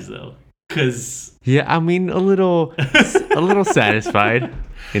franchise though? Because I mean, a little satisfied,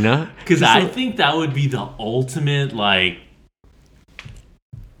 Because I think that would be the ultimate, like,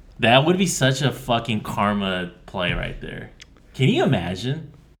 that would be such a fucking karma play right there. Can you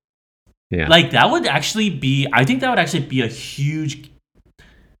imagine? Yeah. Like, that would actually be, I think that would actually be a huge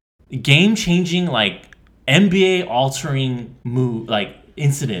game-changing, like, NBA-altering move, like,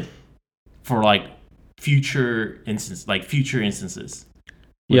 incident for, like, future instances.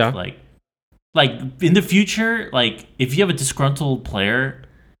 With, like in the future, like if you have a disgruntled player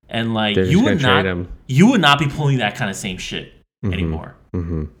and like you would not be pulling that kind of same shit anymore.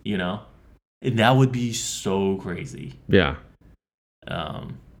 Mm-hmm. And that would be so crazy. Yeah. I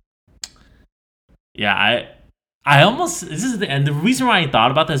almost, this is and the reason why I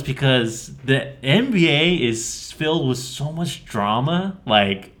thought about this is because the NBA is filled with so much drama.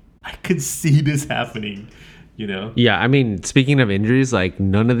 Like I could see this happening. Yeah, I mean, speaking of injuries, like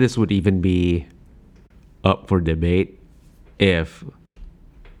none of this would even be up for debate if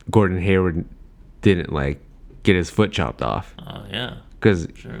Gordon Hayward didn't like get his foot chopped off. Oh yeah. Because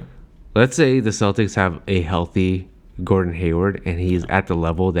let's say the Celtics have a healthy Gordon Hayward and he's at the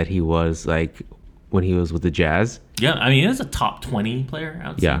level that he was like when he was with the Jazz. Yeah, I mean, he was a top 20 player. I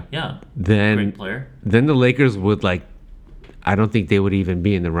would say. Yeah. Great player. Then the Lakers would like. I don't think they would even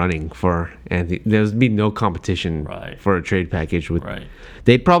be in the running for Anthony. There would be no competition for a trade package with. Right.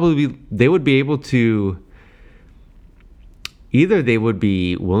 They would be able to. Either they would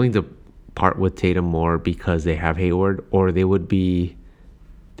be willing to part with Tatum more because they have Hayward, or they wouldn't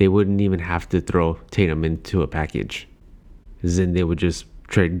even have to throw Tatum into a package. Then they would just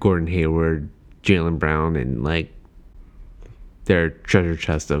trade Gordon Hayward, Jaylen Brown, and like their treasure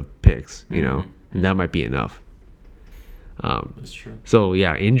chest of picks. And that might be enough. That's true. So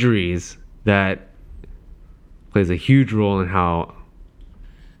yeah, injuries that plays a huge role in how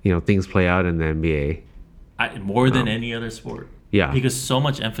things play out in the NBA. More than any other sport. Yeah, because so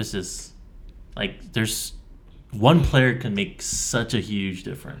much emphasis. Like there's one player can make such a huge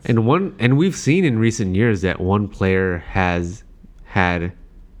difference. And we've seen in recent years that one player has had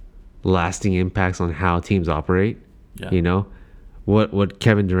lasting impacts on how teams operate. Yeah. what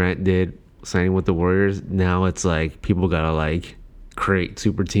Kevin Durant did signing with the Warriors, now it's like people gotta like create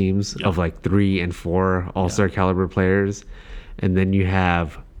super teams of like 3 and 4 all-star caliber players. And then you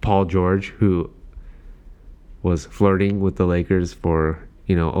have Paul George, who was flirting with the Lakers for,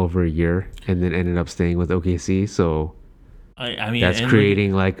 over a year and then ended up staying with OKC. So I mean, that's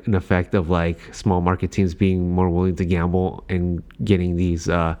creating like an effect of like small market teams being more willing to gamble and getting these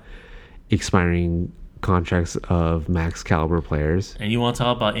expiring contracts of max caliber players. And you want to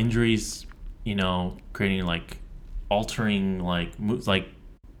talk about injuries, creating like altering like moves like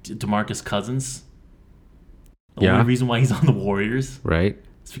DeMarcus Cousins. The only reason why he's on the Warriors, right?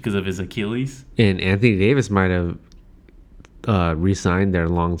 It's because of his Achilles. And Anthony Davis might have re-signed there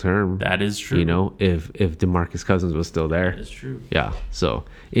long term. That is true. If DeMarcus Cousins was still there. That is true. Yeah. So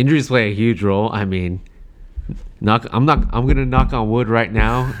injuries play a huge role. I mean, I'm gonna knock on wood right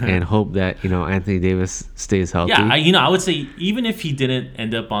now and hope that Anthony Davis stays healthy. Yeah, I would say even if he didn't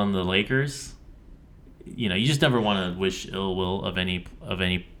end up on the Lakers, you just never want to wish ill will of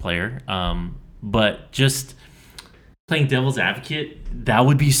any player. But just playing devil's advocate, that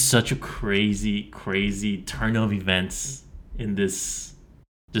would be such a crazy turn of events in this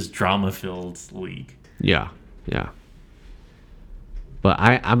just drama-filled league. Yeah. But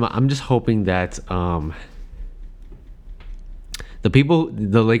I'm just hoping that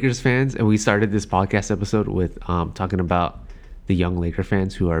the Lakers fans, and we started this podcast episode with talking about the young Laker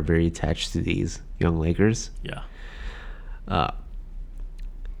fans who are very attached to these young Lakers. Yeah.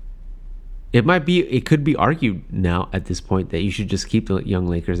 It could be argued now at this point that you should just keep the young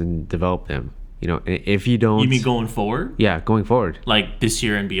Lakers and develop them. If you don't, you mean going forward? Yeah, going forward, like this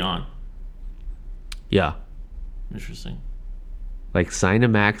year and beyond. Yeah. Interesting. Like sign a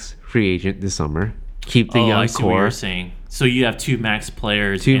max free agent this summer. Keep the young I see core. What you're saying. So you have 2 max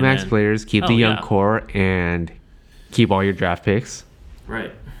players. Keep the young core and keep all your draft picks.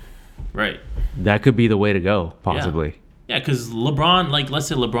 Right. That could be the way to go, possibly. Yeah, because LeBron, like let's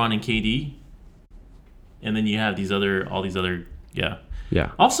say LeBron and KD, and then you have all these other. Yeah.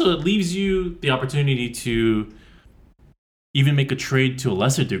 Also, it leaves you the opportunity to even make a trade to a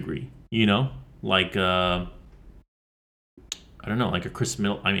lesser degree. Like I don't know, like a Chris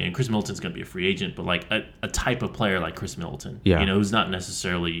Middleton. I mean, Chris Middleton's going to be a free agent, but like a type of player like Chris Middleton, who's not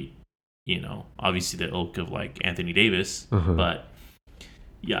necessarily, obviously the ilk of like Anthony Davis, but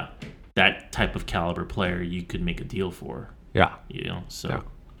yeah, that type of caliber player you could make a deal for. Yeah. So.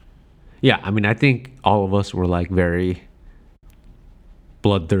 Yeah, I mean, I think all of us were like very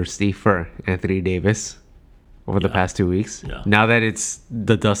bloodthirsty for Anthony Davis over the past 2 weeks. Yeah. Now that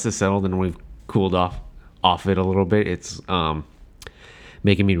the dust has settled and we've cooled off it a little bit, it's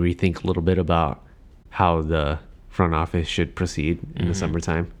making me rethink a little bit about how the front office should proceed in the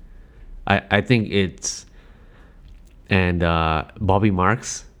summertime. I think it's, and Bobby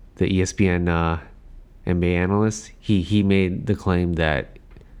Marks, the ESPN NBA analyst, he made the claim that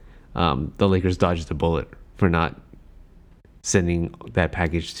the Lakers dodged the bullet for not sending that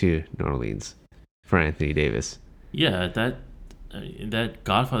package to New Orleans for Anthony Davis. Yeah, that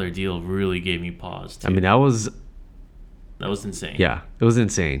Godfather deal really gave me pause too. I mean, that was insane. Yeah, it was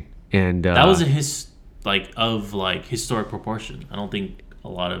insane, and that was historic proportion. I don't think a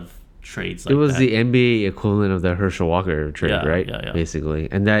lot of trades like that. It was the NBA equivalent of the Herschel Walker trade, right? Yeah.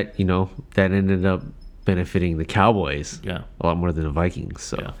 Basically, and that that ended up benefiting the Cowboys a lot more than the Vikings.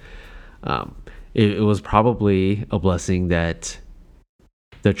 So, it was probably a blessing that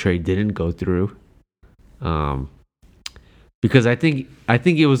the trade didn't go through. Because I think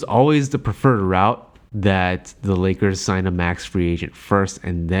it was always the preferred route that the Lakers sign a max free agent first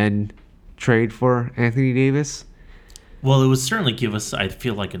and then trade for Anthony Davis. Well, it would certainly give us, I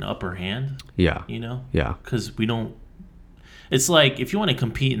feel like, an upper hand. Yeah. Yeah. Because we don't. It's like if you want to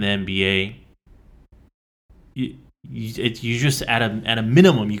compete in the NBA, you just at a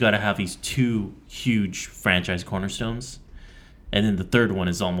minimum you got to have these 2 huge franchise cornerstones, and then the third one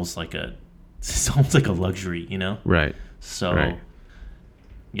is almost like a luxury, Right. So,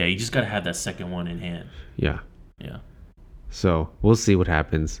 yeah, you just got to have that second one in hand. Yeah. Yeah. So we'll see what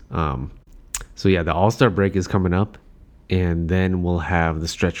happens. So yeah, the All-Star break is coming up, and then we'll have the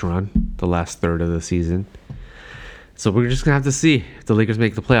stretch run, the last third of the season. So we're just gonna have to see if the Lakers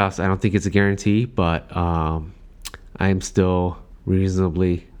make the playoffs. I don't think it's a guarantee, but I am still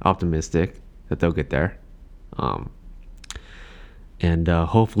reasonably optimistic that they'll get there. And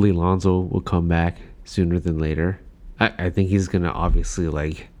hopefully Lonzo will come back sooner than later. I think he's gonna obviously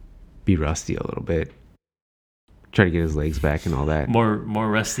like be rusty a little bit. try to get his legs back and all that. More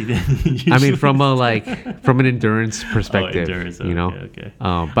rusty than usually. I mean, from an endurance perspective, endurance, okay.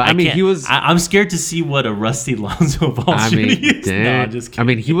 But I mean, he was. I'm scared to see what a rusty Lonzo Ball is. No, just kidding. I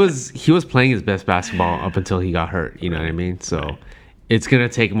mean, he was playing his best basketball up until he got hurt. You know what I mean? So it's gonna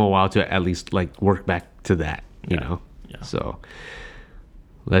take him a while to at least like work back to that. You know. Yeah. So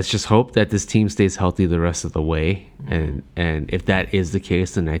let's just hope that this team stays healthy the rest of the way, and if that is the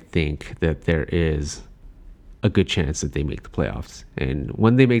case, then I think that there is a good chance that they make the playoffs. And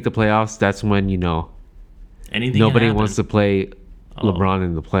when they make the playoffs, that's when nobody wants to play LeBron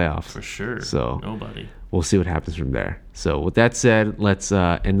in the playoffs for sure. So nobody. We'll see what happens from there. So with that said, let's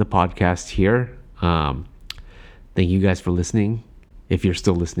end the podcast here. Thank you guys for listening. If you're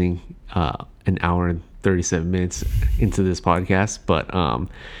still listening, an hour and 37 minutes into this podcast, but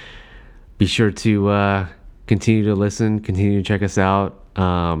be sure to continue to listen, continue to check us out.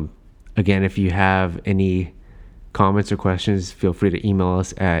 Again, if you have any comments or questions, feel free to email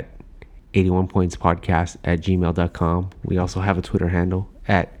us at 81pointspodcast@gmail.com. We also have a Twitter handle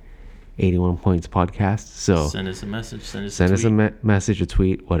at 81pointspodcast. So send us a message. Send us a message, a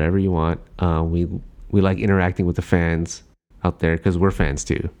tweet, whatever you want. We like interacting with the fans out there because we're fans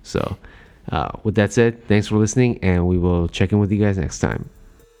too. So with that said, thanks for listening, and we will check in with you guys next time.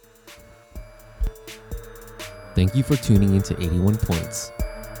 Thank you for tuning into 81 Points.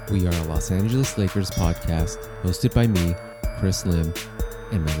 We are a Los Angeles Lakers podcast hosted by me, Chris Lim,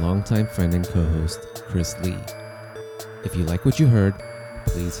 and my longtime friend and co-host, Chris Lee. If you like what you heard,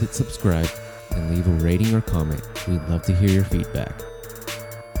 please hit subscribe and leave a rating or comment. We'd love to hear your feedback.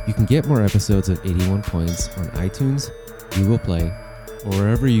 You can get more episodes of 81 Points on iTunes, Google Play, or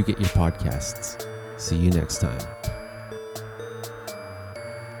wherever you get your podcasts. See you next time.